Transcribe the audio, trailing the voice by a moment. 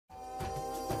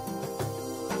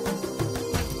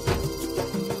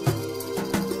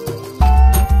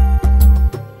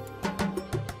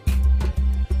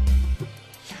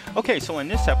Okay, so in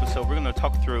this episode, we're going to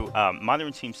talk through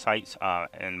modern team sites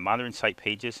and modern site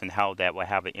pages and how that will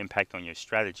have an impact on your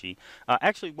strategy.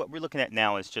 Actually, what we're looking at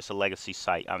now is just a legacy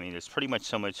site. I mean, it's pretty much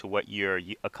similar to what you're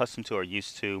accustomed to or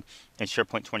used to in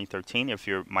SharePoint 2013 if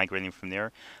you're migrating from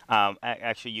there.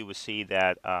 Actually, you will see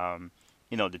that.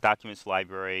 The documents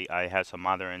library has a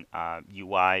modern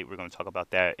UI. We're going to talk about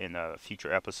that in a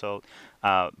future episode.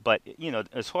 But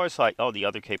as far as like all the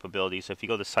other capabilities, if you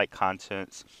go to site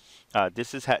contents,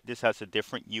 this has a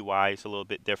different UI. It's a little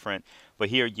bit different. But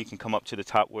here you can come up to the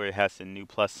top where it has the new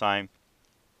plus sign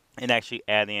and actually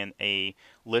add in a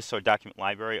list or document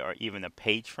library or even a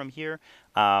page from here.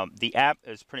 The app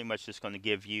is pretty much just going to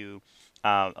give you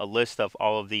a list of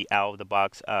all of the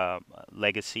out-of-the-box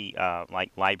legacy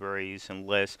like libraries and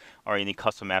lists or any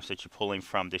custom apps that you're pulling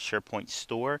from the SharePoint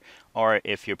store, or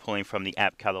if you're pulling from the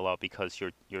app catalog because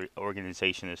your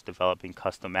organization is developing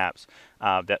custom apps.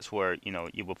 That's where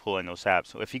you will pull in those apps.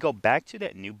 So if you go back to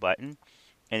that new button,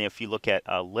 and if you look at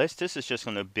a list, this is just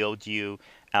going to build you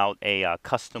out a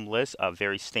custom list, a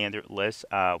very standard list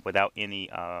without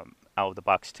any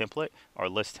out-of-the-box template or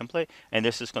list template. And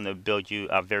this is going to build you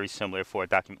very similar for a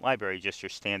document library, just your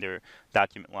standard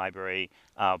document library,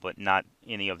 but not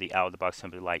any of the out-of-the-box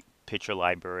template like picture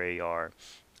library or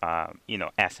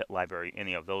asset library,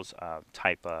 any of those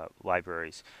type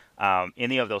libraries.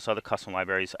 Any of those other custom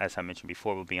libraries, as I mentioned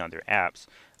before, will be under apps.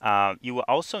 You will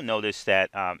also notice that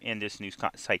in this new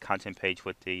site content page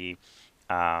with the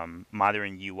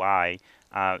modern UI,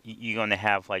 you're going to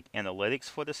have like analytics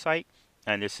for the site.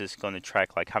 And this is going to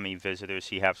track like how many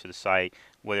visitors you have to the site,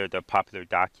 whether they're popular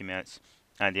documents.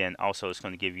 And then also it's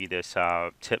going to give you this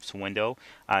tips window.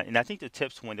 And I think the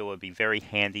tips window will be very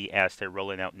handy as they're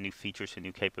rolling out new features and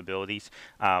new capabilities.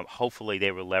 Hopefully they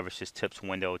will leverage this tips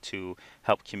window to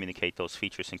help communicate those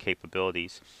features and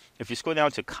capabilities. If you scroll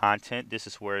down to content, this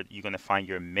is where you're going to find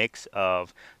your mix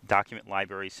of document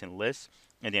libraries and lists.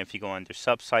 And then if you go under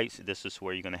subsites, this is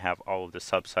where you're going to have all of the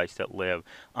subsites that live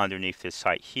underneath this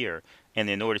site here.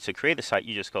 And in order to create a site,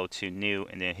 you just go to new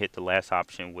and then hit the last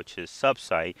option, which is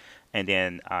subsite. And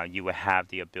then you will have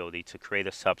the ability to create a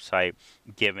subsite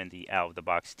given the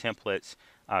out-of-the-box templates,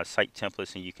 site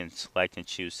templates, and you can select and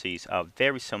choose these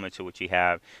very similar to what you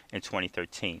have in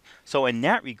 2013. So in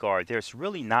that regard, there's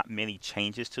really not many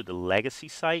changes to the legacy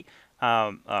site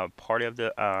part of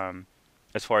the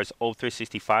as far as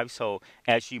O365. So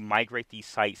as you migrate these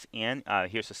sites in,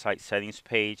 here's the site settings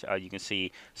page. You can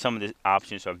see some of the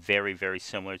options are very, very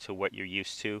similar to what you're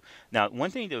used to. Now,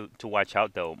 one thing to watch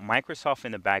out though, Microsoft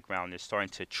in the background is starting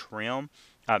to trim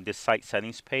this site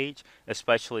settings page,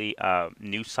 especially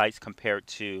new sites compared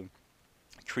to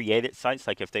created sites.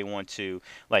 Like if they want to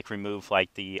like remove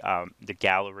like the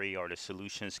gallery or the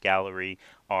solutions gallery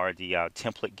or the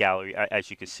template gallery, as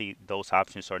you can see, those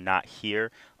options are not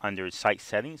here under site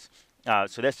settings.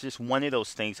 So that's just one of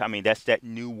those things. I mean, that's that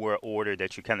new world order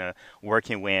that you're kind of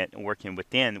working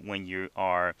within when you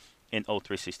are in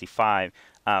O365.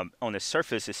 On the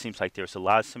surface, it seems like there's a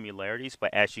lot of similarities,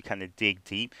 but as you kind of dig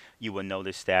deep, you will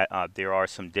notice that there are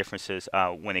some differences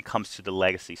when it comes to the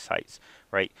legacy sites,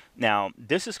 right? Now,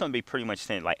 this is going to be pretty much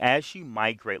standard. Like as you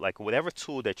migrate, like whatever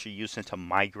tool that you're using to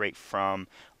migrate from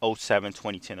 '07,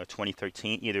 2010, or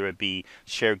 2013, either it be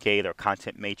ShareGate or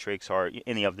Content Matrix or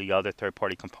any of the other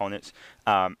third-party components,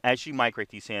 as you migrate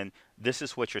these in, this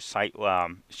is what your site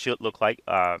should look like,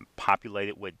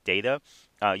 populated with data.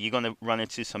 You're going to run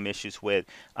into some issues with,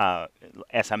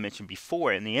 as I mentioned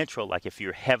before in the intro, like if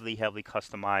you're heavily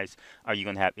customized, are you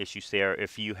going to have issues there?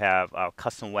 If you have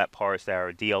custom web parts that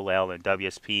are DLL and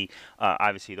WSP,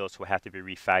 obviously those will have to be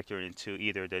refactored into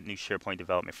either the new SharePoint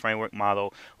Development Framework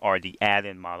model or the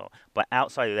add-in model. But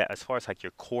outside of that, as far as like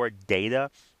your core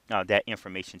data, that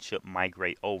information should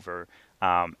migrate over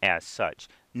as such.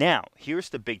 Now, here's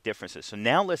the big differences. So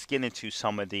now let's get into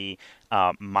some of the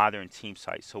modern team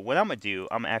sites. So what I'm going to do,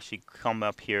 I'm going to actually come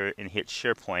up here and hit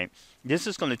SharePoint. This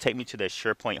is going to take me to the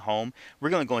SharePoint home. We're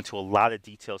going to go into a lot of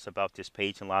details about this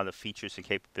page and a lot of the features and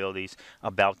capabilities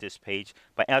about this page.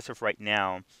 But as of right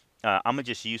now, I'm going to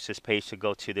just use this page to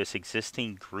go to this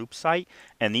existing group site,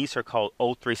 and these are called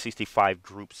O365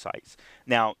 group sites.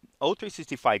 Now,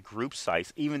 O365 group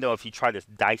sites, even though if you try to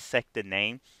dissect the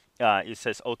name, it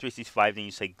says O365, then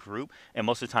you say group, and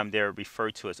most of the time they're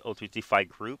referred to as O365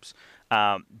 groups.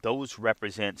 Those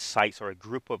represent sites or a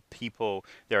group of people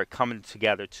that are coming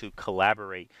together to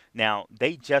collaborate. Now,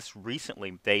 they just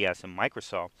recently, they as in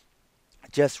Microsoft,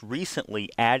 just recently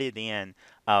added in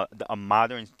a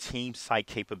modern team site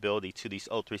capability to these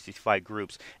O365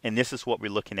 groups, and this is what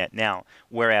we're looking at now.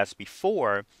 Whereas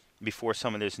before, before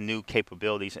some of this new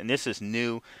capabilities. And this is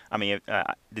new. I mean,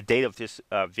 the date of this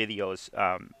video is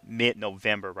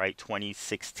mid-November, right,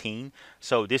 2016.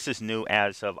 So this is new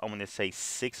as of, I want to say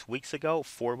 6 weeks ago,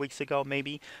 4 weeks ago,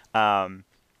 maybe.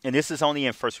 And this is only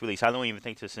in first release. I don't even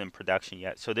think this is in production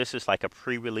yet. So this is like a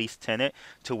pre-release tenant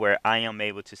to where I am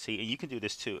able to see, and you can do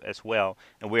this too as well.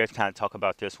 And we're kind of talk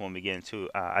about this when we get into,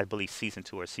 I believe, season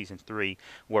 2 or season 3,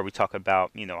 where we talk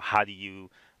about, how do you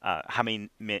how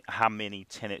many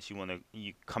tenants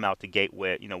you come out the gate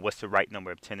with, what's the right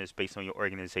number of tenants based on your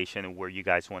organization and where you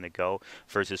guys want to go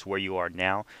versus where you are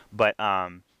now. But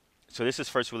so this is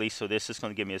first release, so this is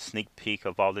going to give me a sneak peek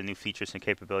of all the new features and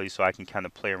capabilities so I can kind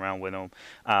of play around with them.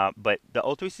 But the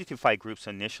O365 groups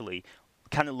initially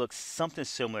kind of looks something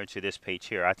similar to this page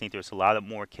here. I think there's a lot of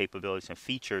more capabilities and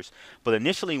features, but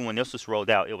initially when this was rolled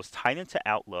out, it was tied into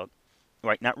Outlook,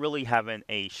 right? Not really having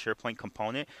a SharePoint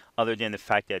component other than the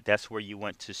fact that that's where you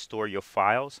want to store your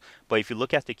files. But if you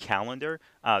look at the calendar,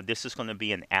 this is going to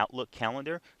be an Outlook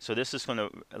calendar. So this is going to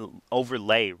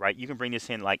overlay, right? You can bring this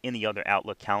in like any other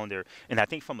Outlook calendar. And I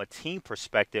think from a team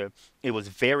perspective, it was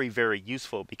very, very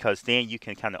useful because then you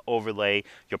can kind of overlay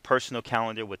your personal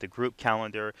calendar with the group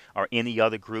calendar or any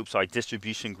other groups or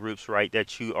distribution groups, right,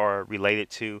 that you are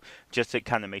related to, just to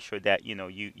kind of make sure that,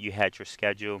 you had your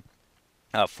schedule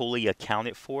fully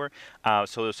accounted for.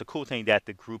 So it's a cool thing that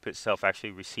the group itself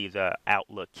actually received an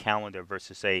Outlook calendar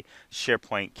versus a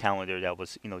SharePoint calendar that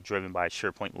was driven by a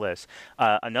SharePoint list.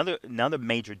 Another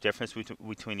major difference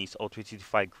between these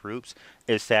O365 groups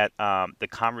is that the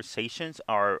conversations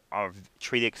are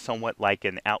treated somewhat like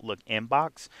an Outlook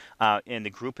inbox, and the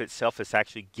group itself is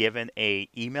actually given a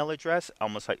email address,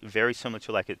 almost like very similar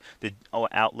to like the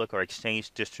Outlook or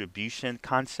Exchange distribution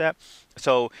concept.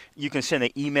 So you can send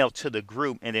an email to the group,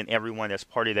 and then everyone that's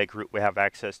part of that group will have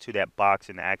access to that box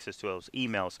and access to those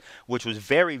emails, which was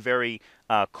very, very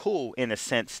cool in the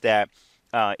sense that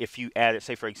if you added,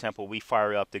 say, for example, we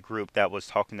fire up the group that was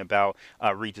talking about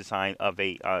redesign of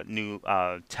a new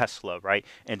Tesla, right?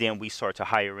 And then we start to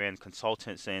hire in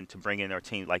consultants in to bring in our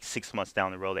team like 6 months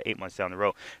down the road or 8 months down the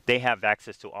road. They have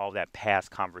access to all that past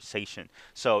conversation.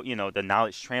 So, the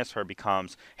knowledge transfer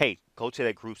becomes, hey, go to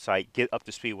that group site, get up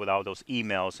to speed with all those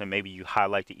emails, and maybe you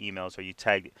highlight the emails or you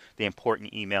tag the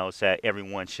important emails that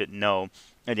everyone should know.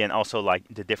 And then also like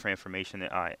the different information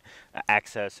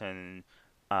access and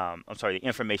the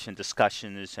information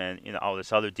discussions and all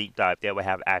this other deep dive, they would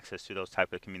have access to those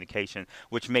type of communication,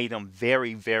 which made them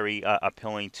very, very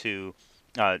appealing to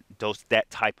that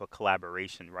type of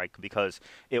collaboration, right? Because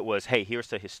it was, hey, here's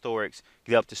the historics,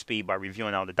 get up to speed by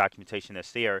reviewing all the documentation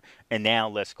that's there, and now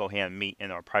let's go ahead and meet in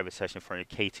our private session for a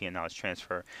KT and knowledge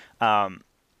transfer.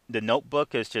 The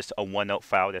notebook is just a OneNote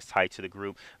file that's tied to the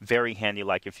group. Very handy,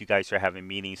 like if you guys are having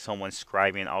meetings, someone's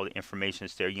scribing, all the information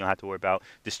is there. You don't have to worry about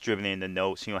distributing the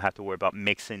notes. You don't have to worry about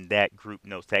mixing that group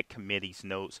notes, that committee's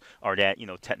notes, or that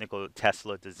technical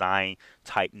Tesla design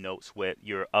type notes with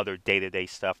your other day-to-day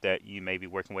stuff that you may be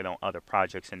working with on other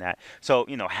projects and that. So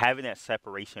having that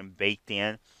separation baked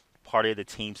in, part of the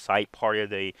team site, part of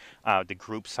the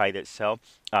group site itself,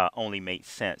 only made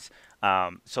sense.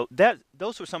 So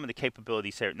those were some of the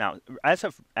capabilities there. Now, as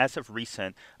of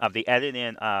recent, they added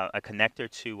in a connector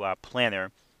to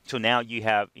Planner. So now you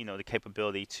have the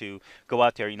capability to go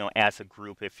out there as a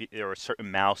group if there are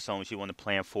certain milestones you want to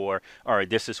plan for, or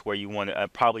this is where you want to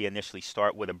probably initially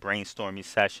start with a brainstorming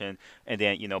session, and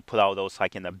then put all those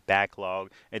like in the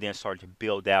backlog, and then start to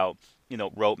build out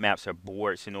roadmaps or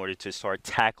boards in order to start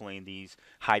tackling these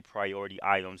high priority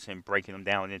items and breaking them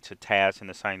down into tasks and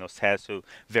assigning those tasks to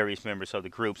various members of the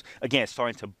groups. Again,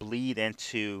 starting to bleed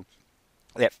into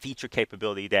that feature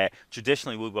capability that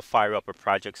traditionally we would fire up a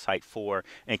project site for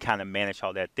and kind of manage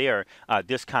all that there.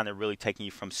 This kind of really taking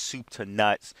you from soup to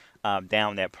nuts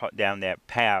down that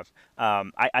path.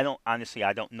 I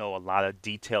don't know a lot of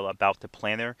detail about the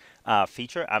Planner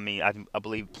feature. I mean, I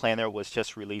believe Planner was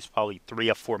just released probably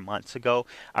 3 or 4 months ago.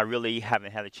 I really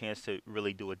haven't had a chance to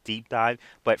really do a deep dive,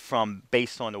 but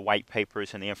based on the white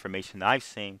papers and the information that I've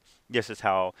seen, this is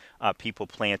how people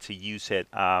plan to use it.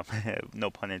 No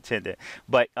pun intended.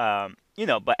 But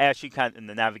but as you kind of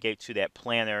navigate to that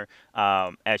Planner,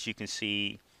 as you can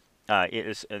see,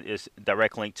 it is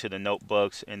direct link to the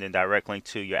notebooks, and then direct link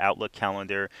to your Outlook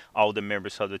calendar, all the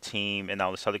members of the team, and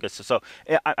all this other good stuff. So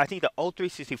I think the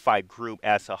O365 group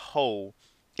as a whole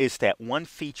is that one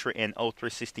feature in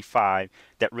O365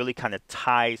 that really kind of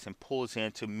ties and pulls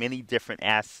into many different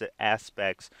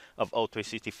aspects of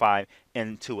O365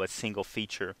 into a single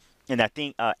feature. And I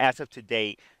think as of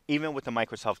today, even with the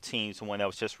Microsoft Teams, the one that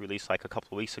was just released like a couple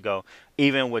of weeks ago,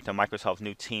 even with the Microsoft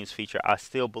new Teams feature, I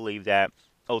still believe that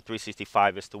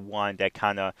O365 is the one that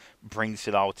kind of brings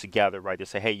it all together, right? To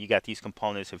say, hey, you got these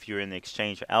components. If you're in the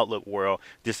Exchange or Outlook world,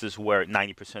 this is where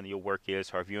 90% of your work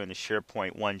is. Or if you're in the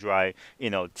SharePoint, OneDrive,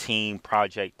 team,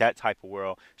 project, that type of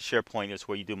world, SharePoint is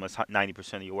where you do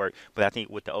 90% of your work. But I think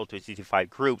with the O365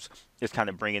 groups, it's kind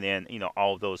of bringing in,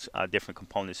 all of those different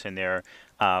components in there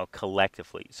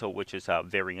collectively. So, which is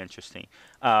very interesting.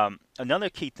 Another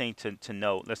key thing to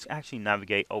note, let's actually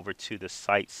navigate over to the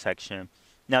site section.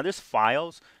 Now, this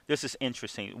files, this is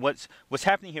interesting. What's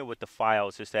happening here with the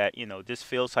files is that, this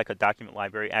feels like a document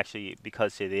library, actually,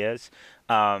 because it is.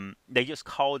 They just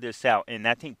call this out, and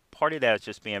I think part of that is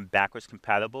just being backwards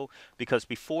compatible, because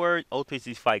before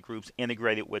O365 groups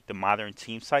integrated with the modern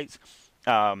team sites,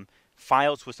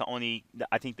 files was the only,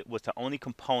 I think, that was the only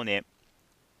component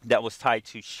that was tied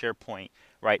to SharePoint,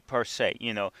 right, per se,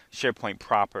 SharePoint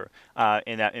proper.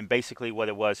 And basically what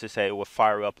it was is that it would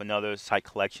fire up another site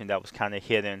collection that was kind of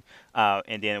hidden,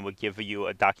 and then it would give you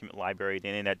a document library.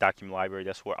 Then in that document library,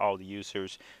 that's where all the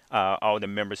users, all the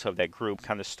members of that group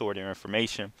kind of store their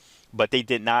information. But they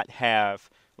did not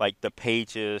have like the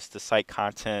pages, the site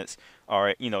contents,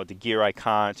 or, the gear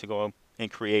icon to go and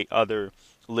create other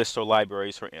lists or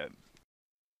libraries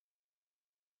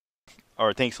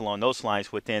or things along those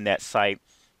lines within that site.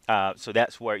 So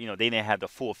that's where, they didn't have the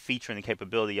full feature and the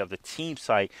capability of the team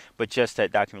site, but just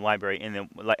that document library. And then,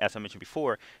 like, as I mentioned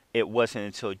before, it wasn't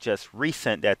until just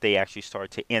recent that they actually started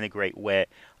to integrate with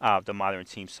the modern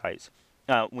team sites.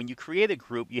 When you create a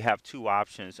group, you have two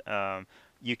options.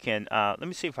 You can, let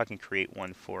me see if I can create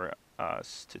one for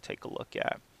us to take a look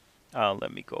at.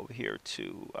 Let me go over here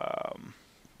to,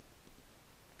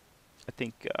 I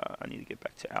think I need to get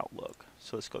back to Outlook.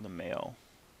 So let's go to Mail.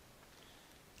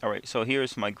 All right, so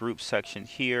here's my group section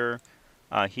here.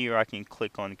 Here I can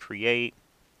click on Create.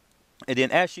 And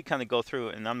then as you kind of go through,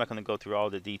 and I'm not going to go through all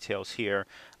the details here,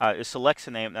 it selects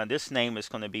a name. Now this name is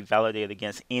going to be validated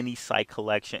against any site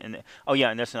collection. And oh yeah,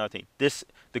 and that's another thing.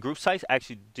 The group sites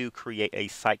actually do create a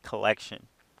site collection,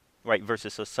 right,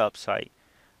 versus a sub-site.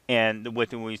 And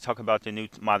when we talk about the new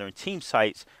modern team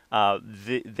sites,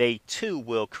 they too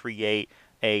will create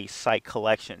a site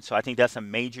collection. So I think that's a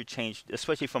major change,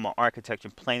 especially from an architecture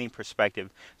planning perspective,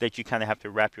 that you kind of have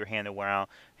to wrap your head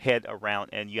around,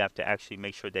 and you have to actually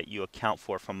make sure that you account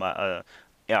for from a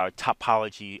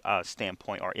topology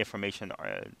standpoint or information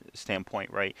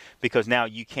standpoint, right? Because now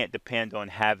you can't depend on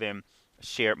having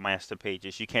shared master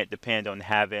pages. You can't depend on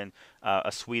having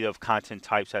a suite of content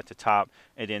types at the top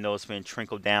and then those being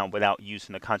trickled down without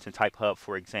using the content type hub,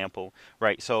 for example,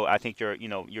 right? So I think your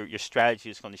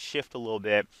strategy is going to shift a little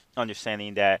bit,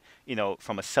 understanding that,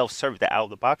 from a self-service, the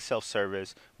out-of-the-box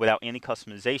self-service without any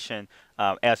customization,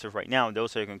 as of right now,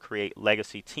 those are going to create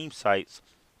legacy team sites.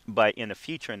 But in the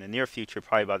future, in the near future,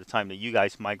 probably by the time that you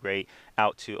guys migrate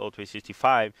out to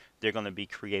O365, they're going to be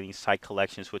creating site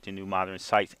collections with the new modern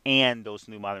sites, and those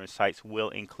new modern sites will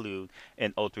include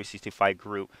an O365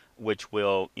 group, which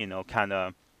will, kind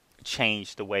of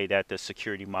change the way that the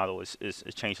security model is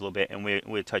changed a little bit, and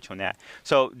we'll touch on that.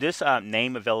 So this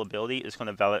name availability is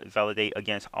going to validate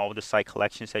against all the site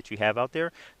collections that you have out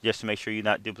there, just to make sure you're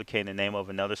not duplicating the name of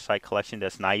another site collection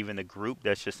that's not even a group,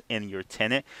 that's just in your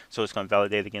tenant. So it's going to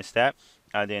validate against that.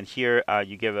 Then here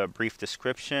you give a brief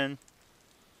description.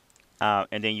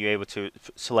 And then you're able to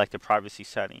select the privacy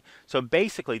setting. So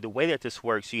basically, the way that this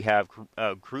works, you have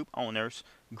group owners,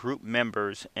 group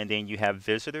members, and then you have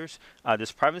visitors.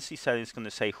 This privacy setting is going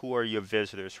to say who are your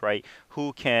visitors, right?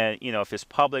 Who can, if it's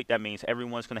public, that means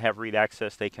everyone's going to have read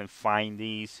access. They can find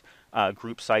these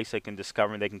group sites. They can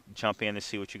discover, they can jump in and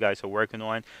see what you guys are working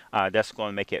on. That's going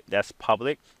to make it, that's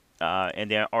public. And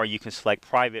then, or you can select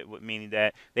private, meaning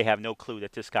that they have no clue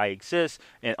that this guy exists,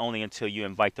 and only until you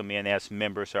invite them in as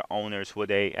members or owners will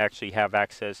they actually have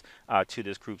access to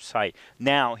this group site.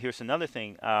 Now, here's another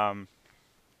thing.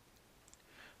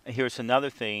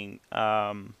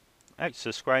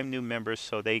 Subscribe new members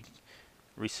so they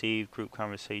receive group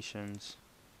conversations.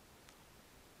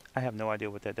 I have no idea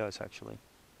what that does, actually.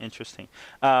 Interesting.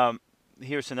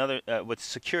 Here's another with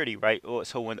security, right?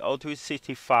 So when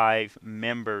O365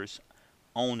 members,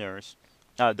 owners,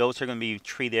 those are going to be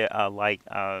treated like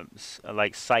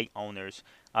site owners,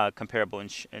 comparable in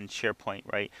SharePoint,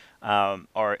 right?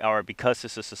 Or because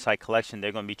this is a site collection,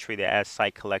 they're going to be treated as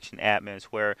site collection admins,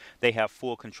 where they have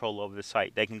full control over the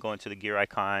site. They can go into the gear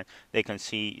icon. They can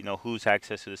see, who's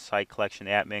access to the site collection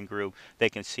admin group. They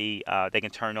can see, they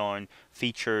can turn on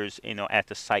features, at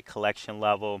the site collection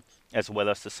level, as well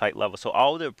as the site level. So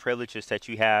all the privileges that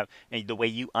you have and the way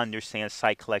you understand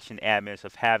site collection admins,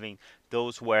 of having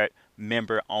those where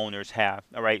member owners have.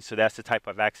 All right, so that's the type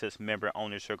of access member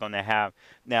owners are going to have.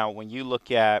 Now, when you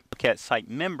look at site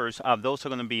members, those are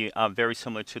going to be very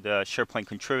similar to the SharePoint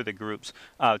contributor groups,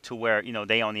 to where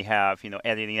they only have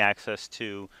editing access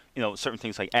to certain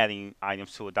things like adding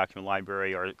items to a document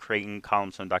library or creating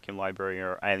columns in a document library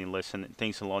or adding lists and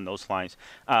things along those lines.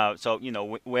 So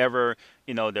wherever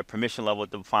the permission level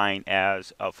defined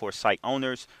as for site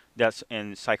owners, that's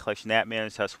in site collection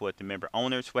admins. That's what the member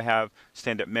owners will have.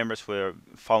 Standard members will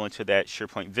fall into that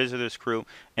SharePoint visitors group,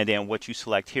 and then what you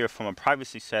select here from a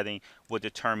privacy setting will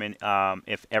determine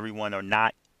if everyone or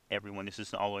not everyone, this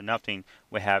is all or nothing,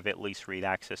 will have at least read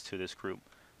access to this group.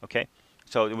 Okay,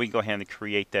 so we can go ahead and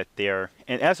create that there.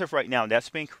 And as of right now, that's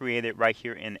being created right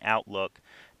here in Outlook.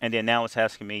 And then now it's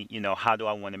asking me, how do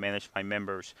I want to manage my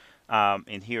members?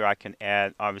 And here I can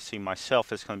add, obviously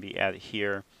myself is going to be added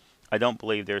here. I don't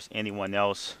believe there's anyone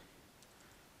else.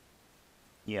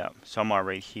 Yeah, so I'm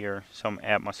already here. So I'm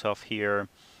add myself here.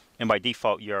 And by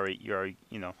default,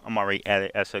 I'm already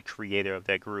added as a creator of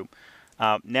that group.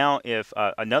 Now, if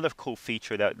another cool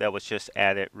feature that was just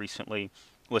added recently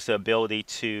was the ability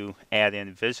to add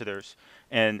in visitors.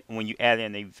 And when you add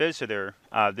in a visitor,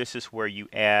 this is where you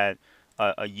add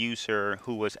a user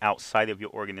who was outside of your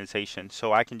organization.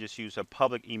 So I can just use a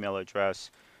public email address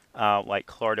like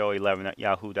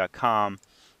clardo11@yahoo.com,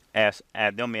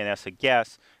 add them in as a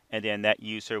guest, and then that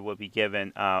user will be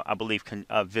given, I believe,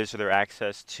 visitor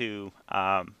access to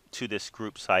this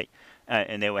group site,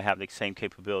 and they will have the same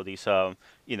capabilities of,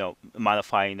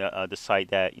 modifying the site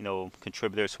that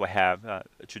contributors will have,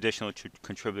 traditional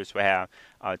contributors will have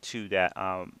to that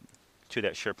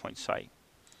SharePoint site.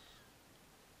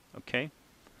 Okay.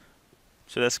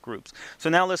 So that's groups. So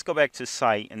now let's go back to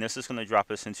site, and this is going to drop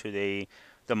us into the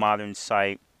modern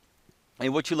site.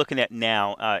 And what you're looking at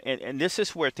now, and this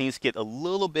is where things get a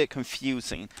little bit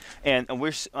confusing. And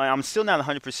I'm still not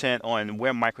 100% on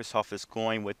where Microsoft is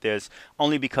going with this,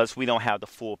 only because we don't have the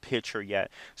full picture yet.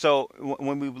 So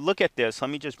when we look at this, let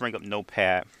me just bring up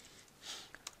Notepad,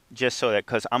 just so that,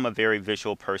 because I'm a very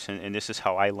visual person, and this is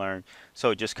how I learn.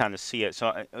 So just kind of see it.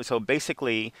 So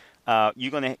basically,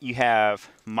 you have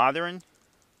modern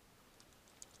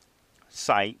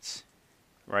sites,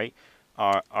 right?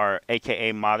 Are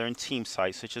aka modern team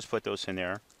sites. So just put those in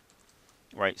there,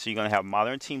 right? So you're going to have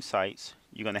modern team sites.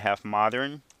 You're going to have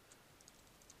modern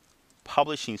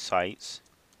publishing sites,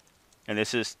 and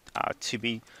this is to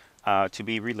be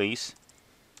released,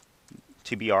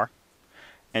 TBR.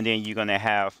 And then you're going to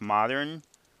have modern.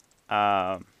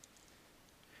 Now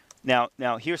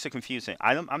here's the confusing.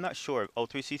 I'm not sure if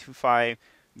O365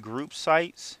 group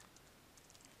sites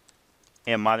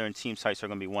and modern team sites are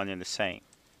going to be one and the same,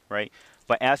 right?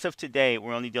 But as of today,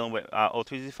 we're only dealing with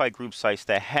O365 group sites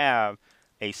that have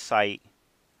a site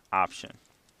option,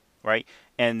 right?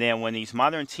 And then when these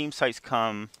modern team sites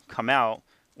come out,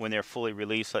 when they're fully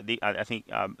released, I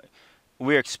think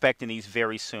we're expecting these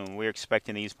very soon. We're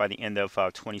expecting these by the end of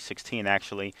 2016,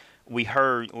 actually. We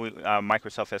heard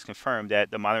Microsoft has confirmed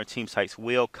that the modern team sites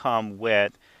will come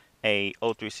with a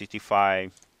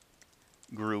O365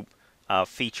 group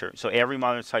feature. So every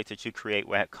modern site that you create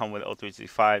will come with an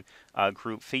O365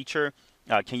 group feature.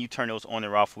 Can you turn those on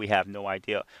or off? We have no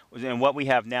idea. And what we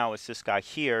have now is this guy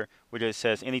here, where it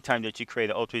says anytime that you create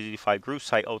an O365 group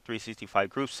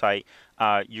site,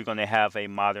 you're going to have a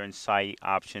modern site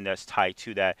option that's tied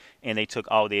to that. And they took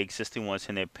all the existing ones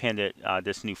and they appended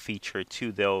this new feature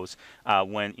to those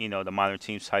when the modern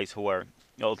team sites were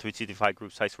O365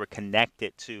 group sites were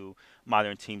connected to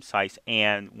modern team sites,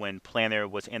 and when Planner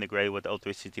was integrated with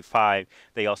O365,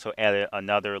 they also added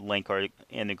another link or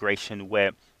integration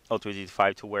with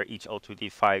O365 to where each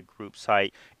O365 group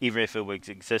site, even if it was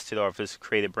existed or if it's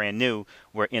created brand new,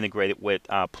 were integrated with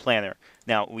Planner.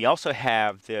 Now we also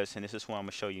have this, and this is what I'm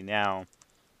going to show you now.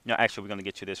 No, actually, we're going to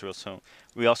get to this real soon.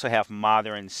 We also have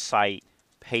modern site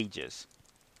pages.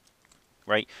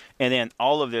 Right, and then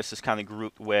all of this is kind of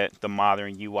grouped with the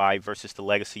modern UI versus the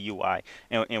legacy UI,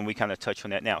 and we kind of touch on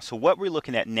that now. So what we're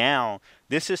looking at now,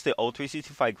 this is the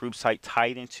O365 group site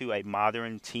tied into a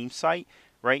modern team site,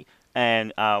 right?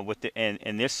 And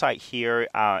and this site here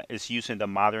is using the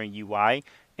modern UI.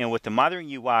 And with the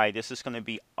modern UI, this is going to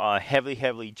be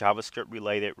heavily JavaScript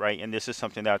related, right? And this is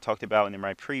something that I talked about in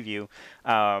my preview.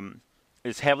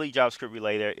 It's heavily JavaScript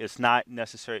related. It's not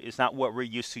necessary. It's not what we're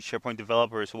used to, SharePoint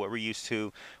developers, what we're used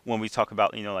to when we talk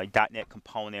about, like .NET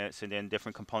components and then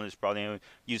different components brought in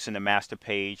using the master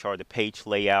page or the page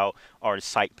layout or the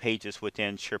site pages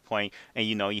within SharePoint. And,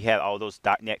 you had all those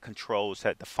 .NET controls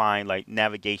that define like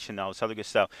navigation and all this other good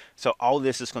stuff. So all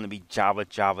this is going to be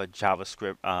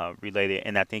JavaScript related.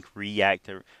 And I think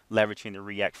React leveraging the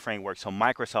React framework. So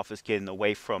Microsoft is getting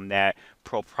away from that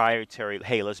proprietary,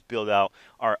 hey, let's build out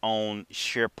our own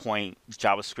SharePoint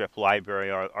JavaScript library,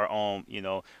 our own,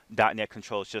 .NET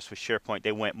controls just for SharePoint.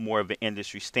 They went more of an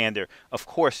industry standard. Of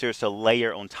course, there's a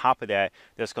layer on top of that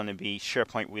that's going to be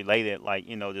SharePoint related, like,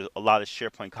 there's a lot of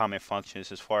SharePoint common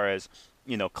functions as far as,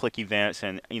 click events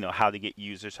and, how to get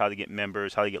users, how to get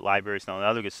members, how to get libraries, and all that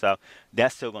other good stuff.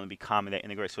 That's still going to be common that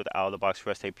integrates with the out-of-the-box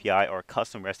REST API or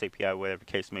custom REST API, whatever the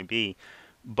case may be.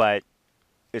 But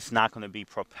it's not going to be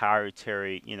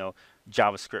proprietary,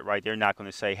 JavaScript, right? They're not going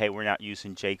to say, hey, we're not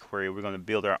using jQuery. We're going to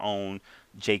build our own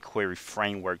jQuery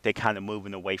framework. They're kind of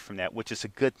moving away from that, which is a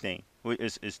good thing.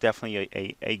 It's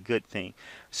definitely a good thing.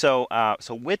 So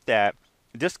so with that,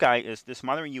 this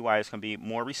modern UI is going to be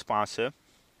more responsive,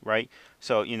 right?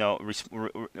 So,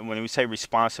 when we say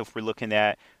responsive, we're looking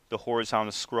at the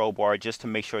horizontal scroll bar just to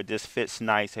make sure this fits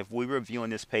nice. If we were viewing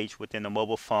this page within a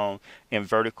mobile phone in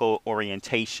vertical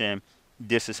orientation,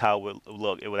 this is how it would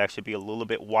look. It would actually be a little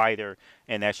bit wider,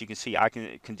 and as you can see, I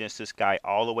can condense this guy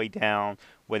all the way down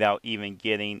without even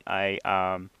getting a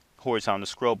horizontal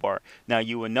scroll bar. Now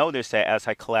you will notice that as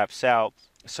I collapse out,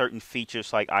 certain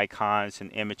features like icons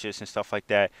and images and stuff like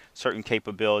that, certain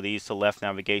capabilities, the left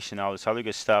navigation, all this other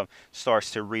good stuff starts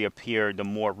to reappear the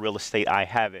more real estate I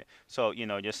have it. So,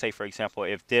 just say, for example,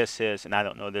 if this is, and I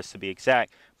don't know this to be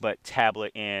exact, but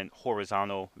tablet and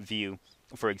horizontal view,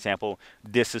 for example,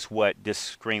 this is what this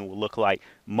screen will look like,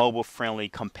 mobile friendly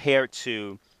compared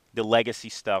to the legacy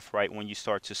stuff, right? When you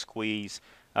start to squeeze,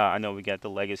 I know we got the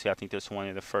legacy, I think this one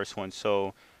of the first ones.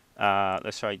 So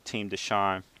let's try Team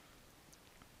Deshaun.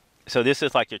 So this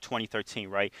is like your 2013,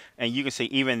 right? And you can see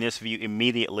even this view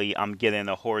immediately, I'm getting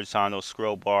a horizontal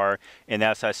scroll bar, and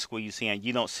as I squeeze in,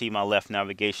 you don't see my left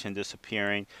navigation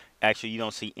disappearing. Actually, you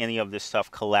don't see any of this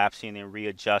stuff collapsing and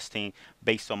readjusting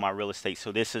based on my real estate.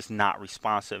 So this is not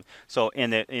responsive. So in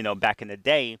the back in the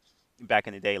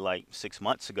day, like 6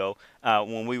 months ago,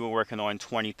 when we were working on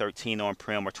 2013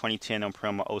 on-prem or 2010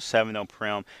 on-prem or 07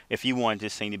 on-prem, if you wanted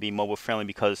this thing to be mobile friendly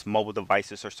because mobile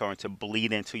devices are starting to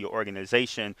bleed into your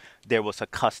organization, there was a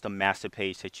custom master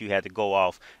page that you had to go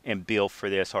off and build for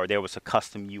this, or there was a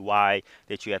custom UI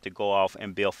that you had to go off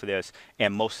and build for this,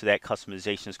 and most of that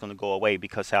customization is going to go away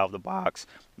because out of the box,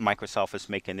 Microsoft is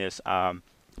making this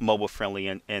mobile friendly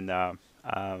and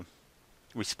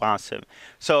responsive.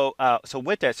 So so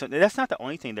with that, so that's not the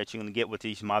only thing that you're going to get with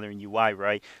these modern UI,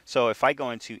 right? So if I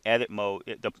go into edit mode,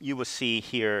 you will see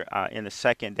here in a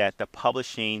second that the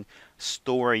publishing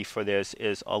story for this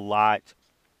is a lot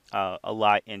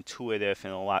intuitive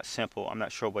and a lot simple. I'm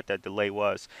not sure what that delay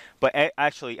was, but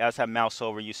actually as I mouse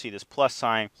over, you see this plus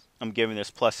sign. I'm giving this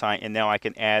plus sign, and now I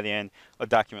can add in a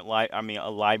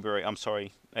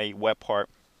a web part.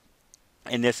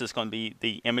 And this is going to be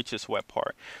the images web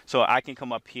part. So I can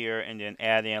come up here and then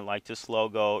add in like this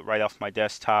logo right off my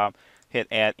desktop, hit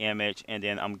add image, and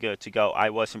then I'm good to go.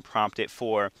 I wasn't prompted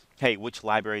for, hey, which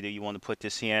library do you want to put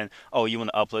this in? Oh, you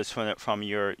want to upload from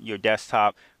your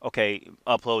desktop. Okay,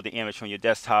 upload the image from your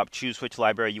desktop, choose which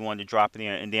library you want to drop it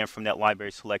in, and then from that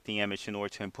library select the image in order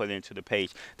to input it into the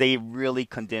page. They really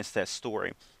condensed that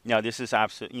story. Now this is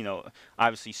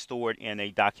obviously stored in a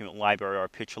document library or a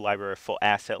picture library, full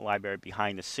asset library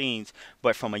behind the scenes,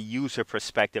 but from a user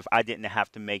perspective, I didn't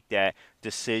have to make that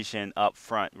decision up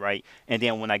front, right? And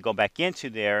then when I go back into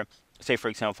there, say for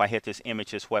example, if I hit this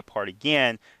images web part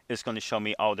again, it's going to show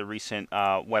me all the recent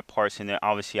web parts, and then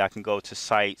obviously I can go to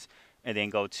sites and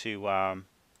then go to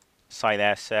site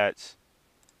assets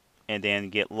and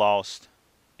then get lost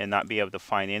and not be able to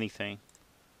find anything.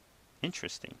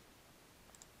 Interesting.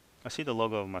 I see the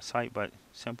logo of my site, but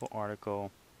simple article.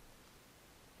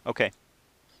 Okay,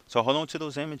 so hold on to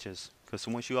those images, because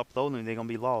once you upload them, they're gonna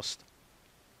be lost.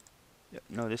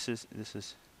 No, this is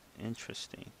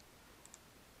interesting.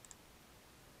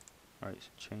 All right, so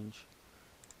change.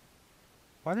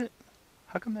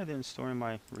 How come that didn't store in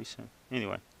my recent?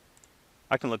 Anyway,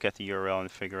 I can look at the URL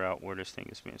and figure out where this thing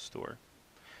is being stored.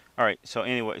 All right, so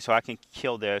anyway, so I can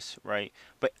kill this, right?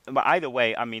 But either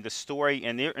way, I mean the story,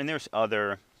 and there's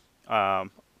other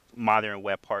modern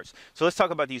web parts. So let's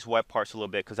talk about these web parts a little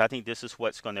bit, because I think this is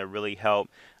what's going to really help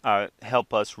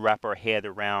us wrap our head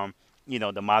around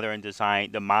the modern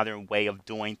design, the modern way of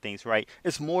doing things, right?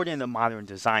 It's more than the modern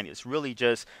design. It's really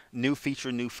just new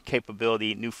feature, new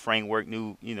capability, new framework,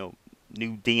 new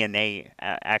DNA,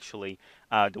 actually,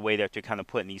 the way that they're kind of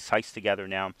putting these sites together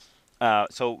now.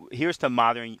 So here's the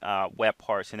modern web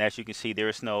parts, and as you can see,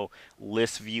 there's no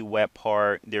list view web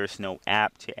part, there's no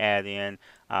app to add in.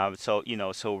 So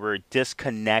we're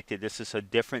disconnected. This is a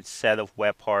different set of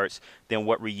web parts than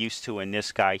what we're used to in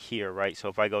this guy here, right? So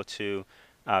if I go to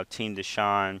Team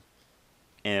Deshaun.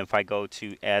 And if I go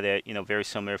to edit, very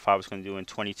similar if I was going to do in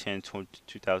 2010,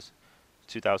 2000,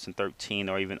 2013,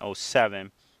 or even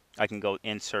 '07, I can go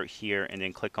insert here and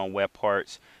then click on web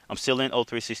parts. I'm still in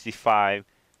O365.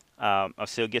 I'll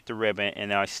still get the ribbon,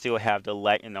 and I still have the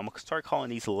and I'm gonna start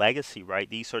calling these legacy, right?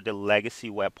 These are the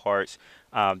legacy web parts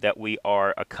that we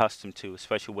are accustomed to,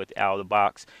 especially with out of the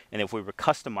box. And if we were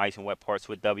customizing web parts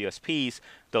with WSPs,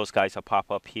 those guys will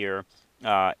pop up here,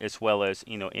 as well as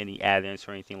any add-ins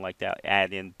or anything like that,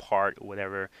 add-in part, or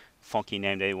whatever funky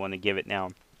name they want to give it now.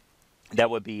 That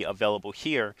would be available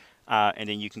here, and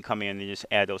then you can come in and just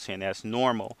add those in as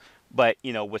normal. But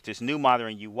with this new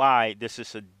modern UI, this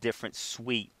is a different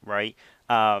suite, right?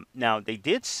 Now they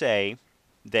did say,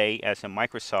 as in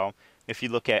Microsoft, if you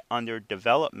look at under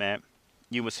development,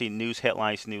 you will see news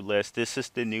headlines, new list. This is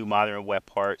the new modern web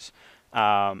parts,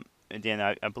 and then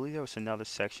I believe there was another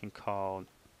section called,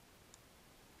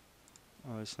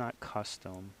 oh, it's not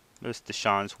custom. It's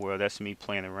Deshaun's world. That's me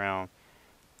playing around.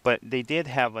 But they did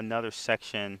have another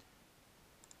section.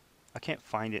 I can't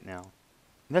find it now.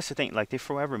 And that's the thing. Like, they're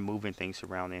forever moving things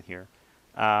around in here.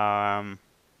 I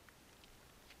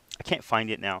can't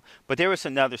find it now. But there was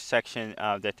another section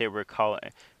that they were calling.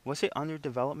 Was it under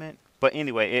development? But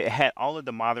anyway, it had all of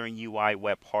the modern UI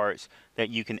web parts that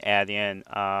you can add in.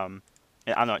 And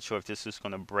I'm not sure if this is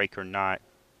going to break or not.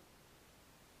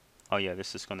 Oh yeah,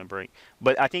 this is going to break.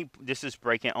 But I think this is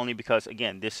breaking only because,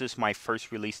 again, this is my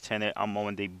first release tenant. I'm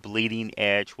on the bleeding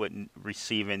edge with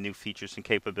receiving new features and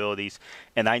capabilities.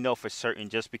 And I know for certain,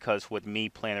 just because with me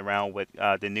playing around with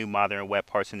the new modern web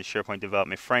parts in the SharePoint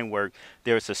development framework,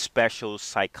 there's a special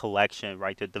site collection,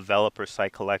 right? The developer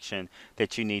site collection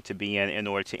that you need to be in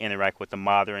order to interact with the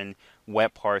modern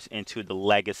web parts into the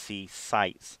legacy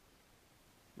sites.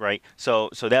 Right, so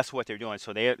that's what they're doing.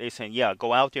 So they're saying, yeah,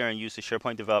 go out there and use the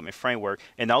SharePoint Development Framework,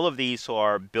 and all of these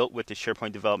are built with the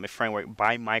SharePoint Development Framework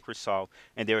by Microsoft.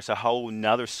 And there's a whole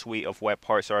nother suite of web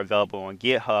parts that are available on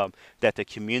GitHub that the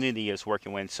community is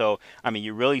working with. So I mean,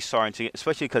 you're really starting to,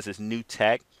 especially because it's new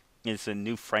tech, it's a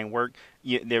new framework.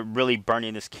 They're really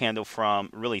burning this candle from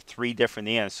really 3 different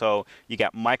ends. So you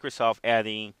got Microsoft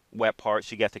adding web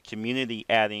parts, you got the community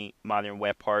adding modern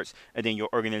web parts, and then your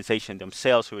organization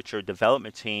themselves, who is your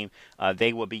development team,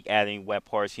 they will be adding web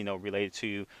parts, related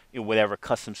to whatever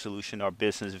custom solution or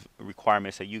business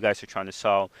requirements that you guys are trying to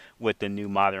solve with the new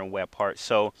modern web parts.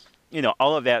 So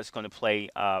all of that is going to play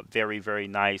very, very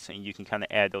nice, and you can kind of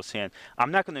add those in.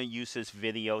 I'm not going to use this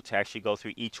video to actually go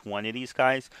through each one of these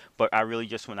guys, but I really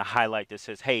just want to highlight this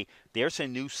as, hey, there's a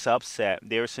new subset,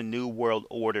 there's a new world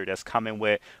order that's coming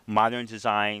with modern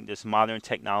design, this modern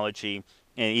technology,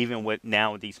 and even with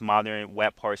now these modern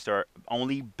web parts that are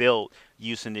only built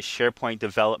using the SharePoint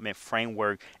development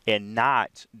framework and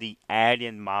not the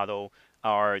add-in model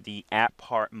or the app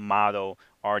part model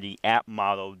or the app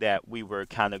model that we were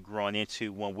kind of growing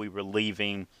into when we were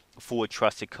leaving full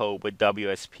trusted code with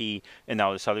WSP and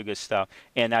all this other good stuff.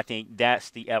 And I think that's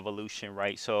the evolution,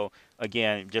 right? So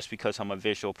again, just because I'm a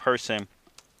visual person,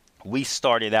 we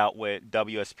started out with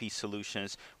WSP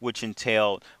solutions, which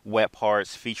entailed web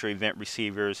parts, feature event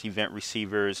receivers,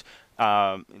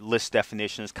 list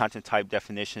definitions, content type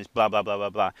definitions, blah, blah, blah, blah,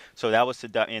 blah. So that was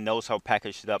and those are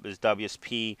packaged up as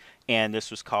WSP, and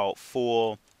this was called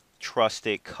full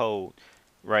trusted code,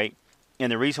 right?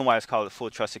 And the reason why it's called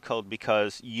full trusted code,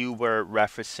 because you were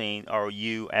referencing, or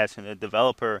you as a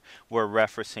developer were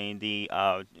referencing the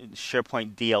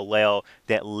SharePoint DLL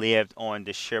that lived on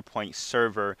the SharePoint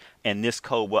server, and this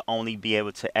code will only be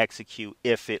able to execute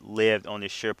if it lived on the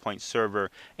SharePoint server,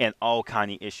 and all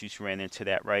kind of issues ran into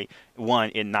that, right?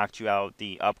 One, it knocked you out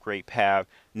the upgrade path,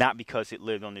 not because it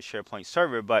lived on the SharePoint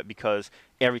server, but because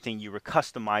everything you were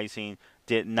customizing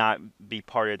did not be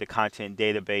part of the content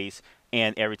database.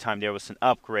 And every time there was an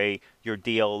upgrade, your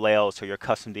DLLs or your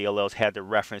custom DLLs had to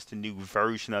reference the new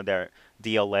version of their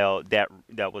DLL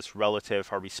that was relative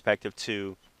or respective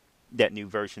to that new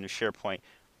version of SharePoint,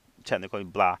 technically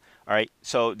blah. All right,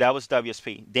 so that was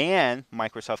WSP. Then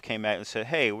Microsoft came out and said,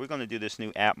 hey, we're going to do this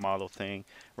new app model thing,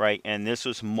 right? And this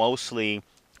was mostly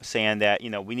saying that,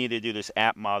 we need to do this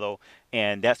app model,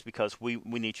 and that's because we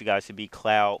need you guys to be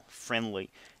cloud friendly.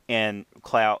 And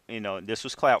cloud, this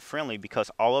was cloud friendly because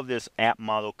all of this app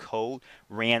model code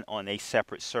ran on a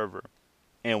separate server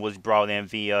and was brought in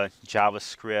via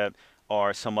JavaScript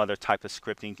or some other type of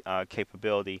scripting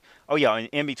capability. Oh yeah, and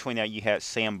in between that you had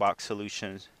sandbox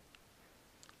solutions,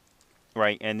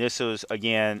 right? And this was,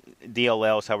 again,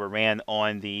 DLLs that were ran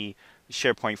on the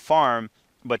SharePoint farm,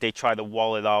 but they try to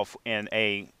wall it off in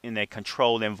a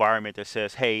controlled environment that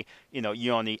says, hey,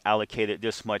 you only allocated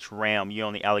this much RAM, you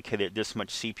only allocated this much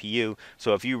CPU.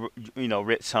 So if you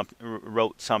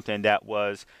wrote something that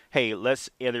was, hey, let's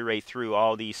iterate through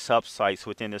all these subsites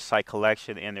within the site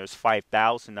collection, and there's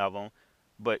 5,000 of them,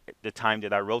 but the time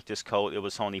that I wrote this code, it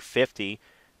was only 50.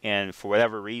 And for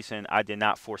whatever reason, I did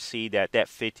not foresee that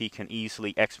 50 can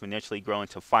easily exponentially grow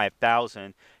into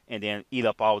 5,000 and then eat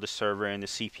up all the server and the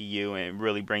CPU and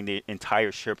really bring the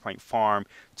entire SharePoint farm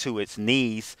to its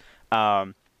knees.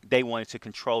 They wanted to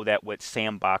control that with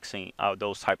sandboxing,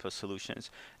 those type of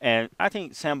solutions. And I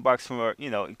think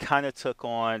sandboxing kind of took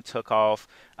off,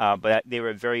 but they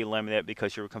were very limited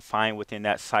because you were confined within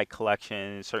that site collection,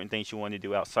 and certain things you wanted to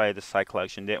do outside of the site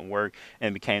collection didn't work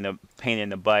and became a pain in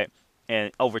the butt.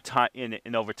 And over time,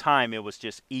 it was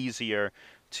just easier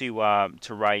to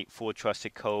write full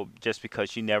trusted code, just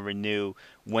because you never knew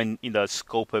when the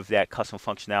scope of that custom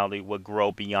functionality would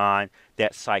grow beyond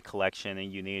that site collection,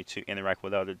 and you needed to interact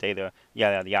with other data,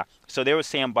 yada yada yada. So there was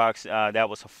Sandbox, that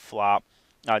was a flop.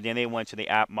 Then they went to the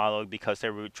app model because they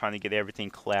were trying to get everything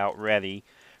cloud ready,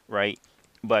 right?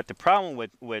 But the problem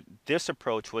with this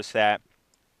approach was that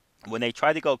when they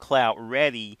tried to go cloud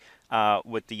ready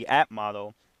with the app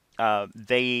model,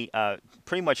 they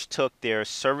pretty much took their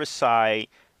server-side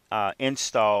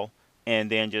install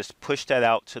and then just pushed that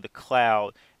out to the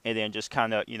cloud, and then just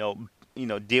kind of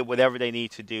did whatever they need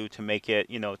to do to make it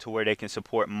to where they can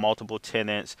support multiple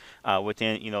tenants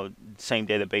within same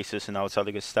databases and all this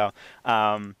other good stuff.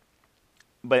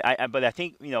 But I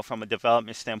think from a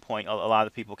development standpoint, a lot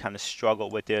of people kind of struggle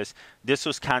with this. This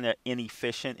was kind of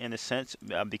inefficient in a sense,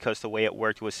 because the way it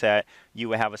worked was that you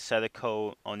would have a set of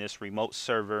code on this remote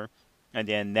server, and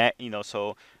then that you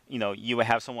would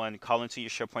have someone call into your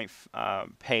SharePoint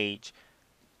page,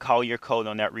 call your code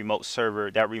on that remote server.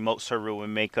 That remote server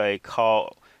would make a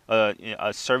call,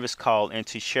 a service call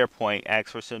into SharePoint, ask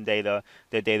for some data.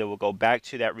 The data will go back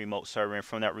to that remote server, and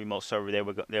from that remote server, they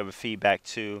would feed back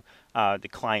to the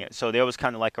client. So there was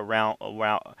kind of like a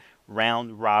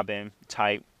round robin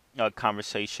type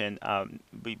conversation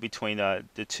between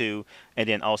the two, and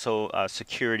then also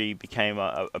security became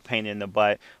a pain in the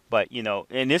butt. But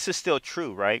and this is still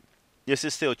true, right? This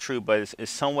is still true, but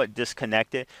it's somewhat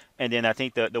disconnected. And then I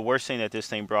think the worst thing that this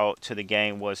thing brought to the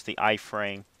game was the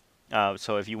iframe.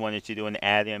 So if you wanted to do an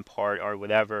add-in part or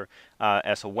whatever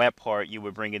as a web part, you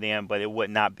would bring it in, but it would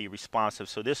not be responsive.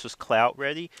 So this was cloud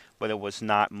ready, but it was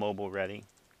not mobile ready.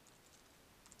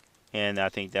 And I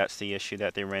think that's the issue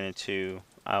that they ran into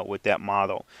with that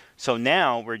model. So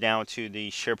now we're down to the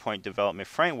SharePoint Development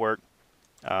Framework,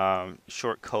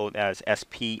 short code as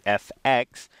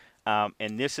SPFx.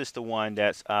 And this is the one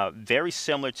that's very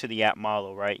similar to the app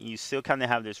model, right? You still kind of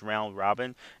have this round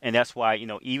robin, and that's why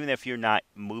even if you're not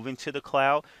moving to the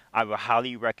cloud, I would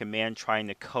highly recommend trying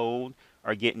to code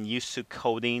or getting used to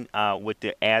coding with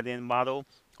the add-in model,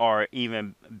 or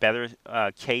even better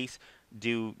case,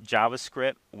 do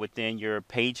JavaScript within your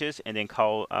pages and then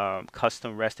call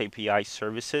custom REST API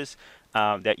services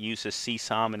that uses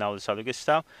CSOM and all this other good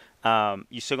stuff.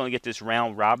 You're still going to get this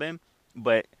round robin,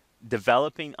 but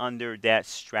developing under that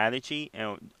strategy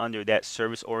and under that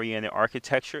service-oriented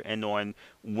architecture, and knowing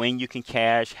when you can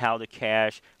cache, how to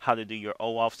do your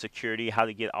OAuth security, how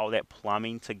to get all that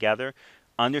plumbing together,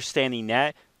 understanding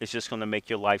that is just going to make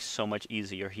your life so much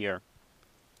easier here,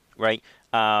 right?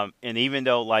 And even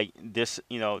though like this,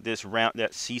 this round,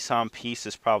 that CSOM piece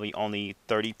is probably only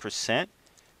 30%,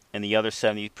 and the other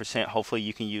 70%, hopefully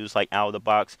you can use like out of the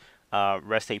box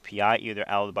REST API, either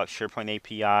out of the box SharePoint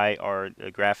API or the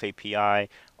Graph API,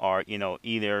 or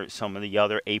either some of the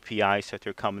other APIs that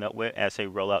they're coming up with as they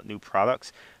roll out new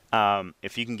products.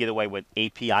 If you can get away with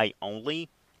API only,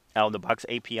 out of the box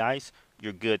APIs,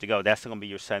 you're good to go. That's going to be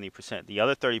your 70%. The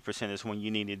other 30% is when you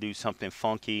need to do something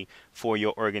funky for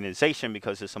your organization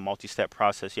because it's a multi-step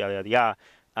process, yada yada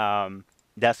yada.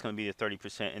 That's going to be the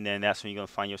 30%, and then that's when you're going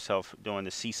to find yourself doing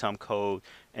the CSOM code,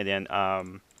 and then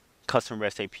custom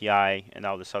REST API and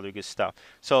all this other good stuff.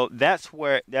 So that's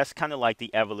kind of like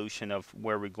the evolution of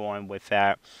where we're going with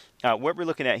that. What we're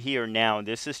looking at here now,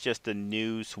 this is just the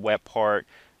news web part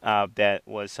that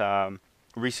was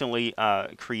recently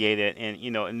created, and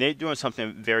and they're doing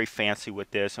something very fancy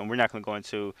with this, and we're not going to go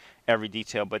into every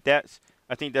detail, but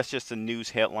I think that's just the news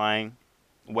headline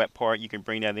web part. You can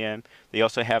bring that in. They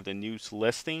also have the news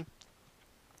listing,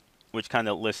 which kind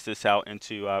of lists this out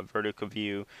into vertical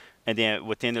view. And then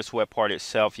within this web part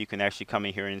itself, you can actually come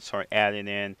in here and start adding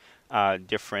in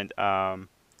different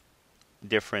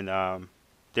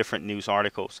news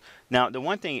articles. Now, the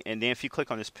one thing, and then if you click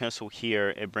on this pencil here,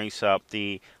 it brings up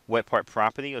the web part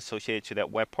property associated to that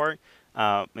web part.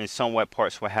 And some web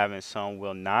parts will have and some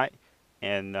will not.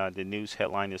 And the news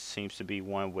headline seems to be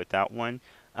one without one.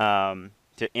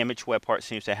 The image web part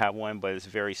seems to have one, but it's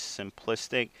very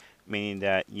simplistic, meaning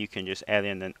that you can just add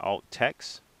in an alt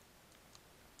text.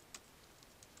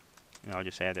 And I'll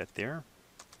just add that there,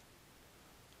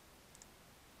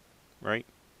 right?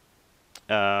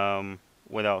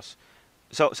 What else?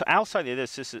 So outside of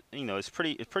this is, it's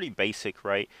pretty basic,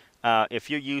 right? If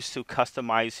you're used to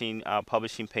customizing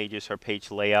publishing pages or page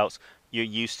layouts, you're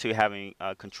used to having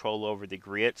control over the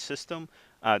grid system.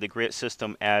 The grid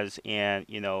system, as in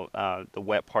the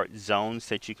web part zones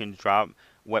that you can drop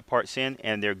web parts in,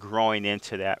 and they're growing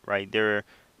into that, right?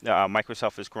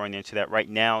 Microsoft is growing into that. Right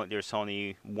now, there's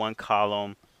only one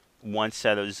column, one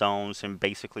set of zones, and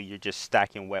basically you're just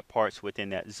stacking web parts within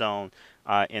that zone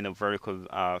in a vertical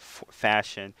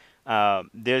fashion.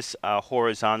 This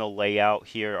horizontal layout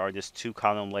here, or this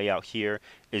two-column layout here,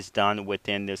 is done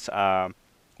within this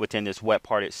web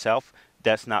part itself.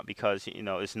 That's not because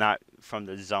it's not from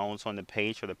the zones on the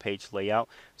page or the page layout.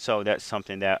 So that's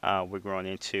something that we're growing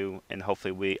into, and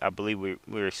hopefully I believe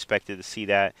we're expected to see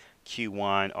that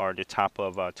Q1 or the top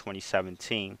of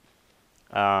 2017.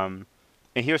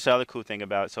 And here's the other cool thing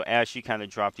about it. So as you kind of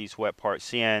drop these web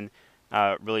parts in,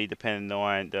 really depending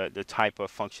on the type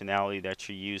of functionality that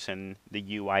you're using,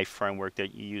 the UI framework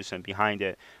that you're using behind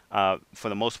it, for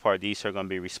the most part, these are going to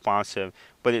be responsive.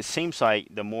 But it seems like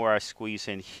the more I squeeze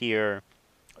in here,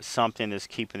 something is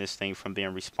keeping this thing from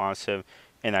being responsive.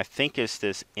 And I think it's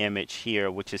this image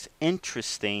here, which is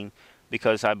interesting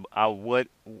because I would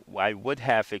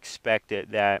have expected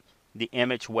that the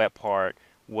image web part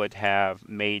would have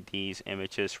made these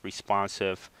images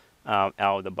responsive out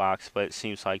of the box, but it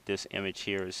seems like this image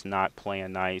here is not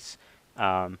playing nice.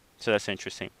 So that's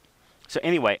interesting. So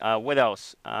anyway, what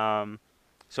else?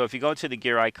 So if you go to the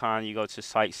gear icon, you go to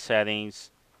site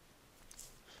settings.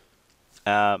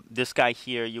 This guy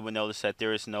here, you will notice that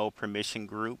there is no permission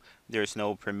group. There's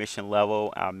no permission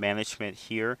level management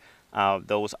here.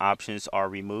 Those options are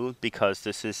removed because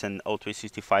this is an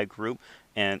O365 group,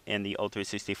 and in the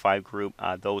O365 group,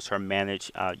 those are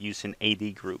managed using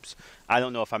AD groups. I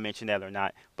don't know if I mentioned that or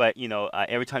not, but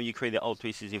every time you create an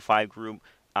O365 group,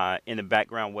 in the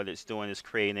background, what it's doing is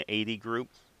creating an AD group,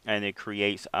 and it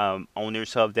creates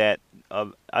owners of that.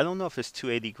 I don't know if it's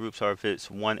two AD groups or if it's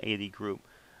one AD group.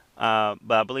 But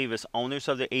I believe it's owners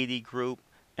of the AD group,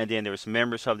 and then there's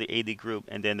members of the AD group,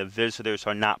 and then the visitors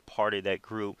are not part of that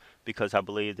group because I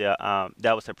believe that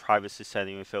that was a privacy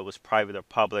setting. If it was private or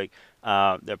public,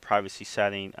 the privacy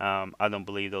setting, I don't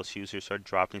believe those users are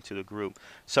dropped into the group.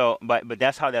 So, but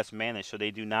that's how that's managed. So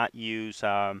they do not use.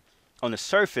 On the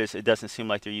surface, it doesn't seem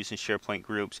like they're using SharePoint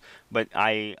groups, but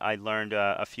I learned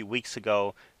a few weeks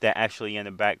ago that actually in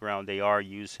the background they are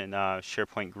using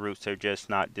SharePoint groups. They're just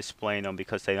not displaying them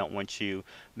because they don't want you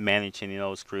managing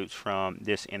those groups from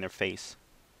this interface.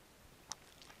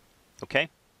 Okay?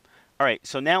 All right,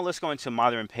 so now let's go into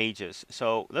modern pages.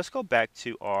 So let's go back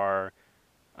to our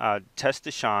test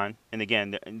to Sean, and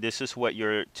again, this is what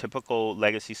your typical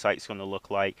legacy site is going to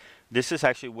look like. This is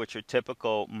actually what your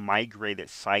typical migrated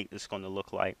site is going to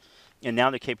look like. And now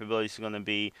the capabilities are going to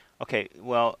be, okay,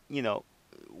 well,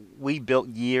 we built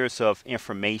years of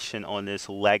information on this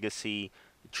legacy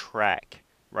track,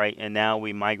 right? And now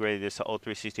we migrated this to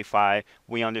O365.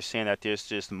 We understand that there's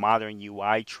this modern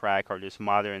UI track or this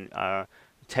modern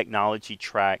technology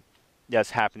track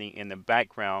that's happening in the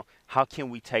background. How can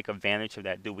we take advantage of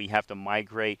that? Do we have to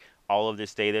migrate all of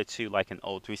this data to like an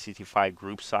O365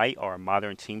 group site or a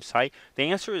modern team site? The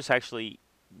answer is actually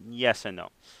yes and no.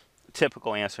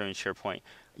 Typical answer in SharePoint.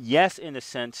 Yes, in the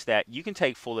sense that you can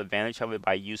take full advantage of it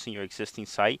by using your existing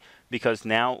site, because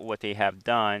now what they have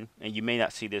done, and you may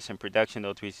not see this in production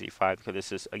O365 because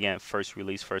this is, again, first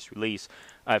release.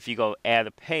 If you go add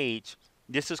a page,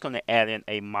 this is going to add in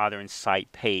a modern site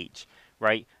page.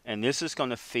 Right, and this is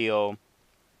going to fill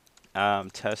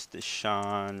test the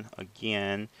Sean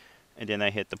again, and then I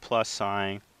hit the plus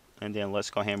sign, and then let's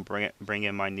go ahead and bring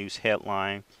in my news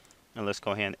headline, and let's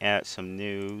go ahead and add some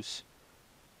news.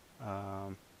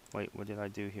 Wait, what did I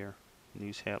do here?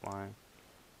 News headline.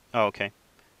 Oh, okay.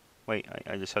 Wait,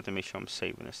 I just have to make sure I'm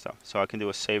saving this stuff. So I can do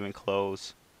a save and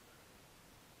close.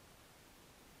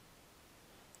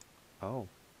 Oh,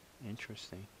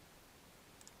 interesting.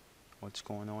 What's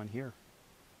going on here?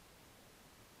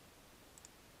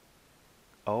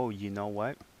 Oh, you know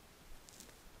what?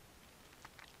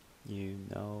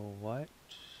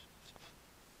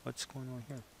 What's going on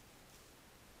here?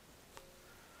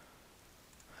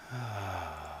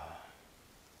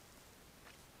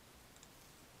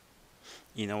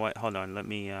 You know what? Hold on. Let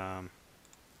me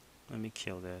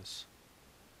kill this.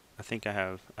 I think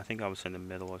I was in the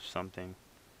middle of something.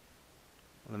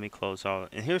 Let me close all.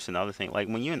 And here's another thing. Like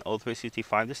when you're in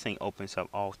O365, this thing opens up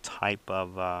all type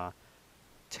of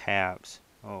tabs.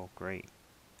 Oh, great.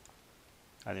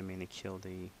 I didn't mean to kill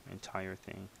the entire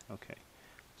thing. Okay.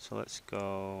 So let's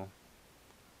go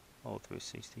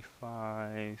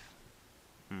O365.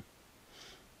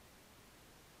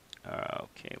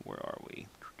 Okay, where are we?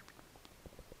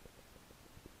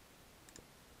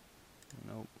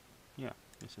 Nope. Yeah,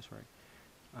 this is right.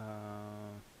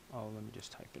 Oh, let me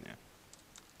just type it in.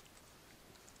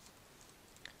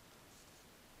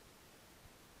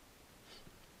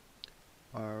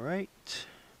 All right.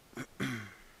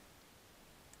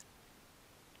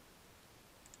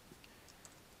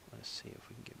 Let's see if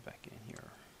we can get back in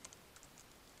here.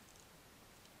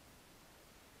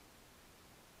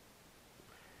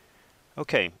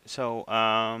 Okay, so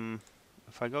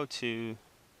if I go to,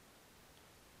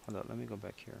 hold on, let me go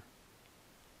back here.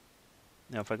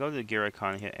 Now, if I go to the gear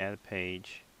icon and hit add a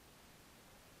page,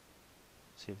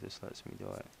 see if this lets me do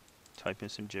it. Type in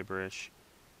some gibberish,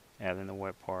 add in the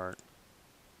web part.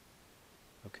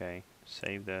 Okay,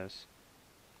 save this.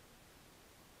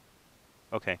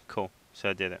 Okay, cool. So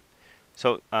I did it.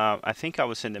 So I think I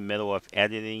was in the middle of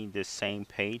editing this same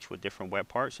page with different web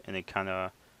parts, and it kind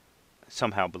of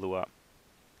somehow blew up.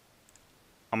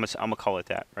 I'm gonna call it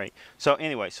that, right? So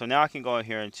anyway, so now I can go in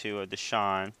here into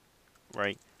Deshaun,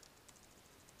 right?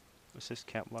 What's this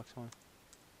cap locks on?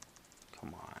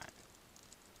 Come on.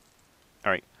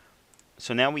 All right.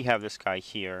 So now we have this guy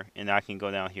here, and I can go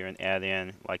down here and add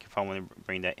in, like if I want to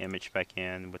bring that image back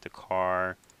in with the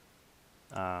car.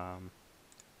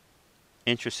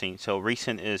 Interesting. So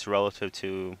recent is relative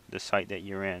to the site that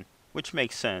you're in, which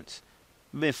makes sense.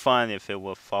 It'd been fun if it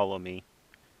will follow me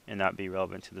and not be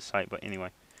relevant to the site, but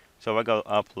anyway. So if I go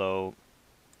upload,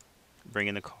 bring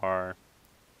in the car,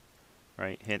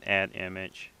 right, hit add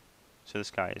image. So this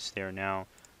guy is there now.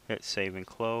 Hit save and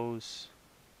close.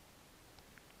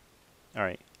 All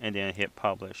right, and then hit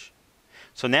publish.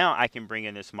 So now I can bring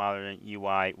in this modern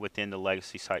UI within the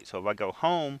legacy site. So if I go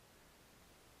home,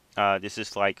 this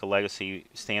is like a legacy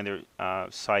standard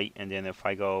site, and then if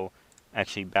I go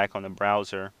actually back on the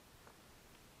browser,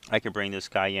 I can bring this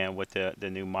guy in with the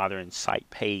new modern site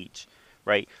page,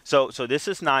 right? So this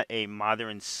is not a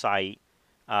modern site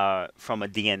from a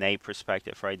DNA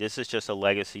perspective, right? This is just a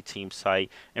legacy team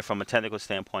site, and from a technical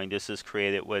standpoint, this is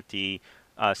created with the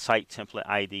site template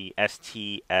ID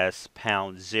STS#0,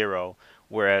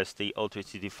 whereas the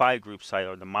O365 group site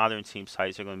or the modern team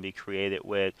sites are going to be created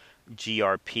with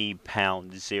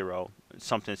GRP#0,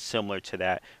 something similar to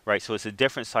that, right? So it's a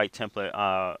different site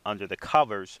template under the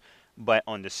covers, but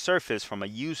on the surface, from a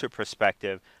user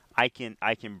perspective, I can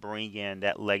bring in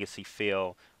that legacy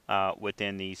feel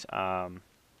within these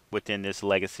within this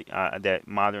legacy that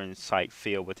modern site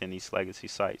feel within these legacy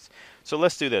sites. So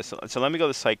let's do this. So let me go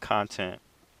to site content.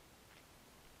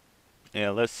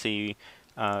 Yeah, let's see.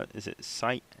 Is it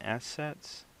site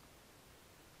assets?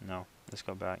 No, let's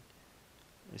go back.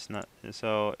 It's not.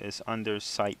 So it's under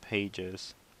site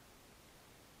pages,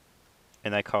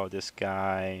 and I call this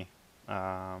guy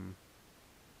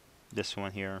this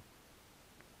one here,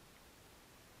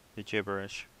 the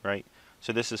gibberish, right?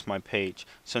 So this is my page.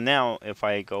 So now if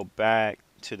I go back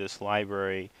to this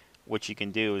library, what you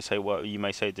can do is say, well, you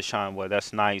might say, Deshaun, well,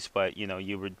 that's nice, but you know,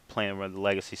 you were playing with the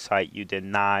legacy site. You did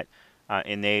not,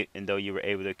 and though you were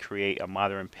able to create a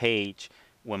modern page,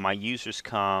 when my users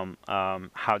come,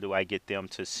 how do I get them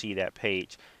to see that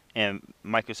page? And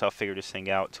Microsoft figured this thing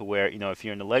out to where, you know, if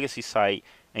you're in the legacy site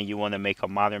and you want to make a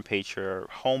modern page or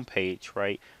home page,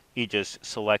 right? You just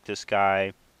select this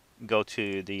guy, go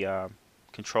to the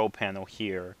control panel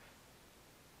here,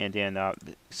 and then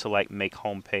select make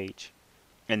home page.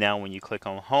 And now when you click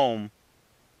on home,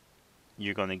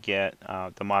 you're going to get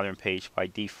the modern page by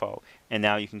default. And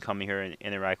now you can come here and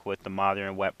interact with the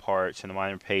modern web parts and the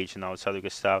modern page and all this other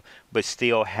good stuff, but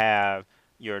still have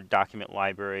your document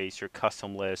libraries, your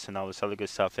custom lists, and all this other good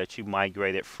stuff that you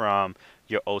migrated from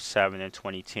your 07 and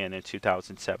 2010 and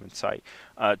 2007 site,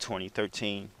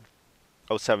 2013,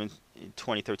 07,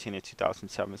 2013 and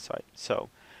 2007 site. So,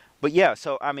 but yeah,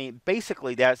 so I mean,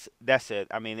 basically that's it.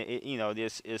 I mean, you know,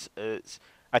 this is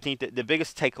I think that the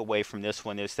biggest takeaway from this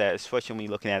one is that, especially when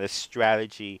you're looking at a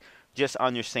strategy, just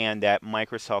understand that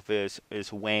Microsoft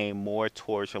is weighing more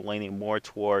towards, or leaning more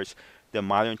towards, the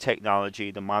modern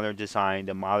technology, the modern design,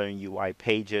 the modern UI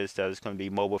pages that is going to be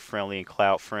mobile friendly and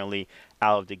cloud friendly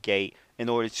out of the gate. In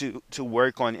order to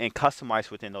work on and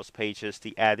customize within those pages,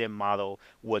 the add-in model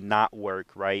would not work,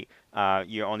 right?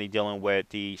 You're only dealing with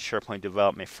the SharePoint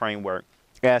development framework.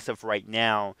 As of right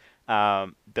now,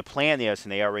 The plan is,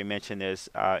 and they already mentioned this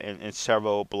in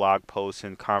several blog posts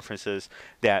and conferences,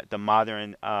 that the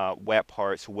modern web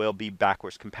parts will be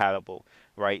backwards compatible,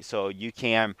 right? So you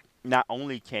can not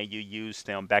only can you use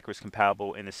them backwards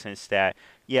compatible in the sense that,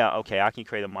 yeah, okay, I can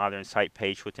create a modern site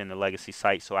page within the legacy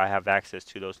site, so I have access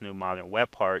to those new modern web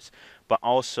parts, but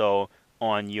also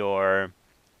on your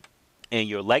in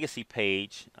your legacy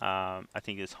page, I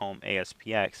think it's home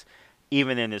ASPX,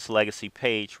 even in this legacy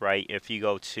page, right? If you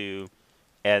go to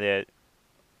edit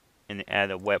and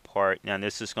add a web part, now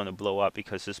this is going to blow up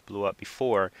because this blew up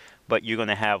before, but you're going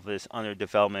to have this under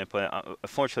development. But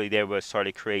unfortunately, they will start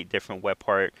to create different web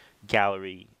part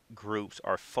gallery groups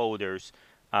or folders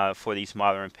for these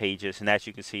modern pages. And as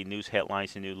you can see, news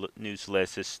headlines and news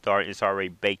lists is already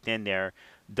baked in there,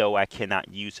 though I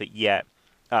cannot use it yet.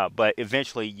 But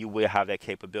eventually you will have that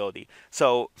capability.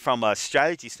 So from a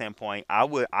strategy standpoint, I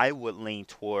would lean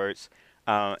towards,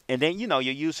 and then your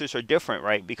users are different,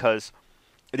 right? Because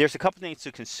there's a couple things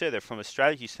to consider from a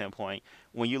strategy standpoint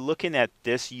when you're looking at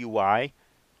this UI,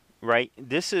 right?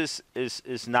 This is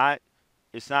not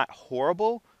it's not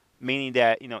horrible, meaning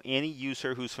that any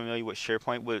user who's familiar with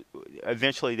SharePoint would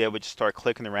eventually they would just start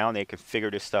clicking around. They can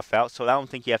figure this stuff out. So I don't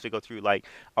think you have to go through like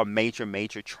a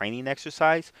major training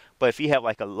exercise. But if you have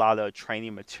like a lot of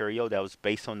training material that was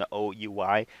based on the old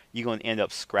UI, you're going to end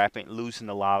up losing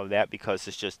a lot of that because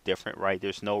it's just different, right?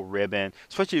 There's no ribbon,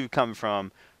 especially if you come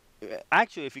from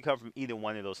actually, if you come from either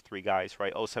one of those three guys,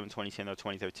 right, 07, 2010, or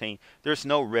 2013, there's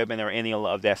no ribbon or any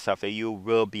of that stuff that you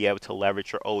will be able to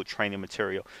leverage your old training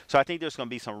material. So I think there's going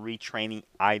to be some retraining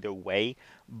either way,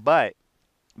 but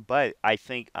I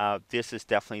think this is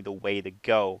definitely the way to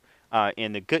go.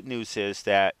 And the good news is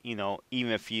that even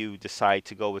if you decide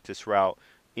to go with this route,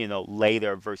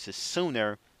 later versus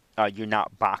sooner, you're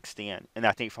not boxed in. And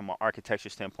I think from an architecture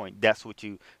standpoint, that's what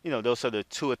those are the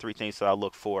two or three things that I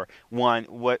look for. One,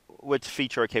 which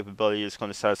feature or capability is going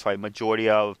to satisfy majority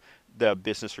of the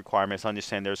business requirements.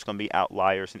 Understand there's going to be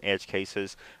outliers and edge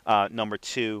cases. Number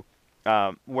two,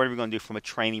 what are we going to do from a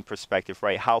training perspective,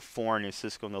 right? How foreign is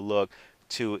this going to look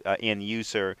to an end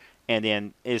user? And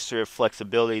then is there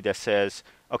flexibility that says,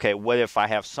 okay, what if I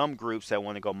have some groups that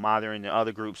want to go modern and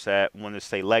other groups that want to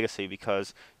stay legacy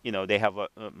because they have a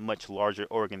much larger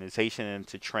organization, and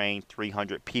to train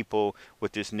 300 people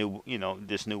with this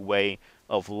new way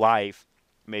of life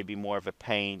may be more of a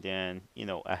pain than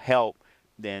a help.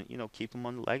 Then keep them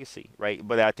on the legacy, right?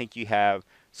 But I think you have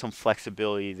some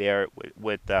flexibility there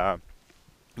with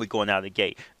going out of the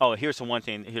gate. Oh, here's the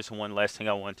one last thing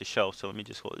I wanted to show. So let me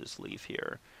just leave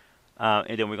here.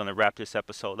 And then we're going to wrap this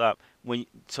episode up.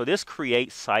 So this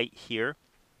create site here,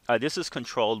 this is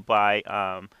controlled by,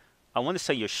 I want to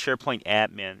say your SharePoint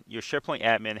admin. Your SharePoint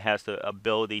admin has the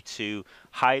ability to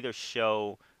hide or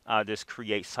show this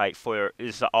create site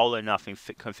it's an all or nothing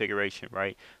configuration,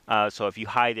 right? So if you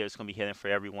hide it, it's going to be hidden for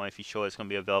everyone. If you show it, it's going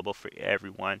to be available for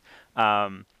everyone.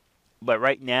 But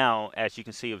right now, as you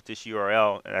can see with this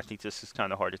URL, and I think this is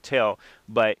kind of hard to tell,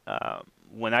 but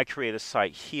when I create a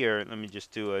site here, let me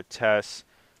just do a test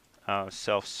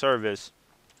self-service.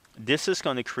 This is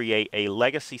going to create a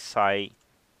legacy site.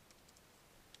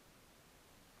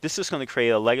 This is going to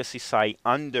create a legacy site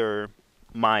under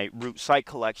my root site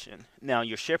collection. Now,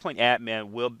 your SharePoint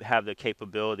admin will have the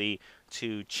capability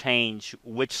to change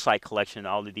which site collection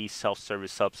all of these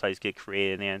self-service subsites get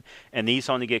created in, and these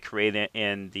only get created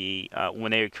in the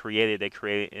when they are created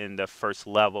in the first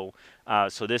level.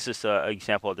 So this is an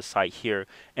example of the site here,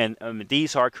 and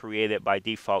these are created by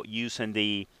default using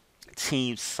the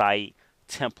team site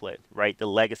template, right? The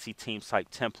legacy team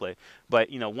site template. But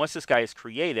once this guy is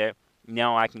created,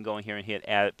 now I can go in here and hit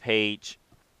add page,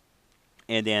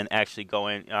 and then actually go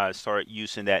and start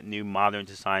using that new modern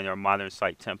design or modern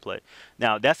site template.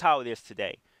 Now that's how it is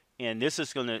today, and this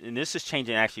is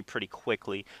changing actually pretty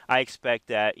quickly. I expect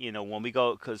that when we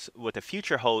go, because what the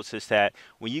future holds is that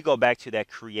when you go back to that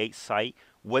create site,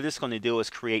 what it's going to do is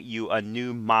create you a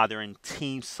new modern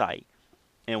team site.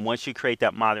 And once you create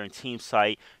that modern team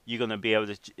site, you're going to be able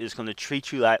to, it's going to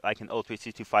treat you like an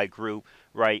O365 group,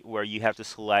 right, where you have to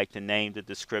select the name, the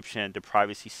description, the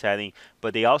privacy setting,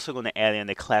 but they're also going to add in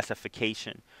the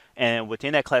classification. And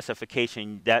within that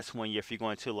classification, that's when if you're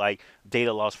going to like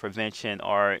data loss prevention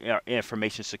or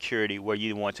information security, where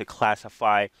you want to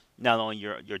classify not only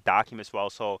your documents, but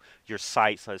also your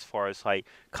sites as far as like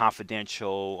confidential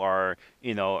or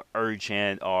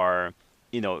urgent or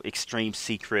extreme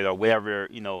secret or whatever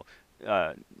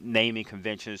naming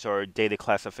conventions or data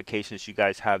classifications you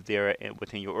guys have there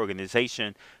within your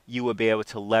organization, you will be able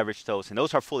to leverage those. And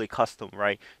those are fully custom,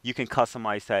 right? You can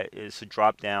customize that. It's a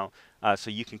drop down. So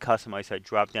you can customize that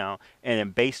drop down. And then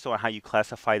based on how you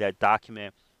classify that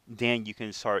document, then you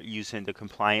can start using the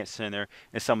Compliance Center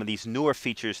and some of these newer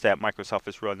features that Microsoft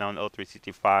has rolled out in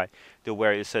O365, to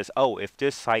where it says, oh, if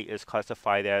this site is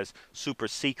classified as super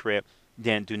secret,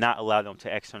 then do not allow them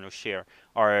to external share.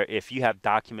 Or if you have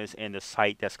documents in the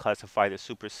site that's classified as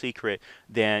super secret,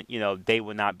 then they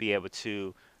will not be able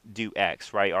to do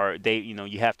X, right? Or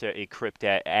you have to encrypt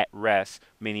that at rest,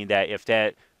 meaning that if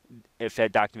that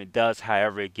document does,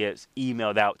 however, it gets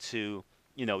emailed out to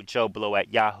Joe Blow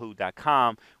at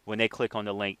yahoo.com, when they click on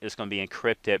the link, it's going to be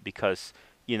encrypted, because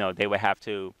they would have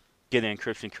to get an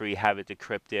encryption key, have it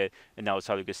decrypted, and all this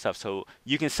other good stuff. So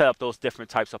you can set up those different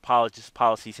types of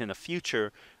policies in the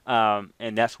future,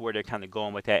 and that's where they're kind of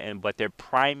going with that. But they're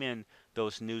priming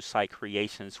those new site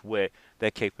creations with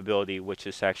that capability, which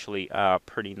is actually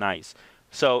pretty nice.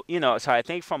 So so I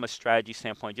think from a strategy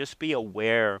standpoint, just be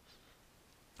aware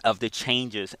of the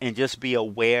changes, and just be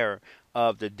aware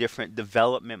of the different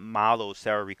development models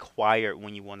that are required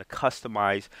when you want to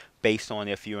customize based on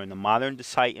if you're in the modern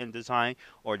site and design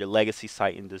or the legacy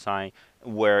site and design,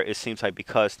 where it seems like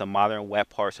because the modern web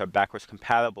parts are backwards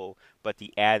compatible but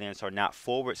the add-ins are not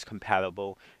forwards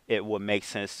compatible, it would make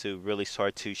sense to really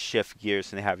start to shift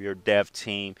gears and have your dev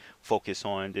team focus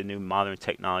on the new modern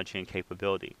technology and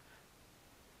capability.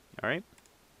 All right.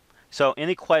 So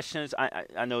any questions?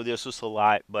 I know this was a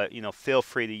lot, but feel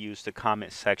free to use the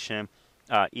comment section.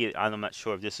 I'm not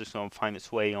sure if this is going to find its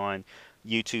way on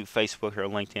YouTube, Facebook, or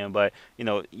LinkedIn, but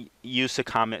use the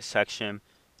comment section.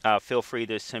 Feel free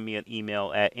to send me an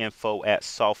email at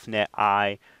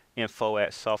info@softneti,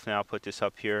 info@softnet. I'll put this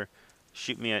up here.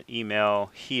 Shoot me an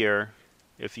email here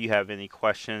if you have any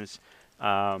questions.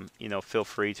 Feel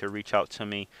free to reach out to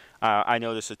me. I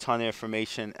know there's a ton of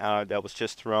information that was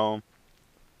just thrown.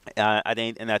 I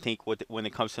think when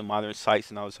it comes to modern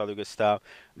sites and all this other good stuff,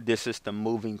 this is the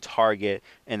moving target,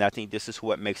 and I think this is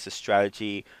what makes the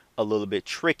strategy a little bit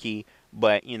tricky.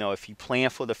 But if you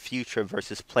plan for the future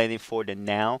versus planning for the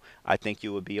now, I think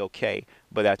you would be okay.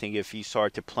 But I think if you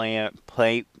start to plan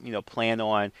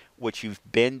on what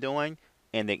you've been doing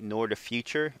and ignore the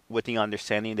future, with the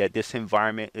understanding that this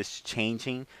environment is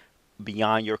changing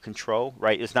beyond your control,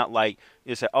 right? It's not like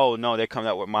it's like, oh no, they're coming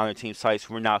out with modern team sites,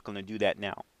 we're not going to do that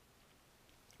now.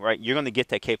 Right, you're going to get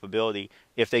that capability.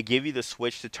 If they give you the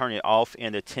switch to turn it off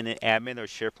in the tenant admin or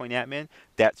SharePoint admin,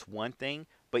 that's one thing.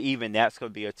 But even that's going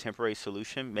to be a temporary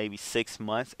solution, maybe 6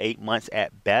 months, 8 months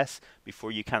at best,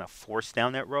 before you kind of force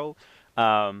down that road.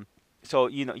 So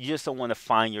you just don't want to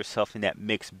find yourself in that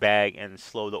mixed bag and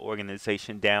slow the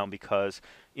organization down because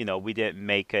we didn't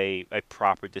make a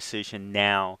proper decision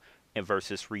now, and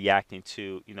versus reacting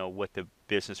to what the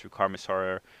business requirements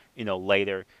are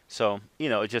later. So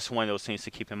it's just one of those things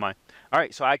to keep in mind. All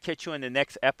right, so I'll catch you in the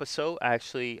next episode.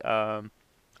 Actually, I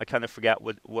kind of forgot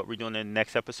what we're doing in the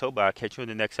next episode, but I'll catch you in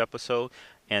the next episode,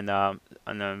 and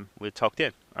then we'll talk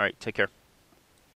then. All right, take care.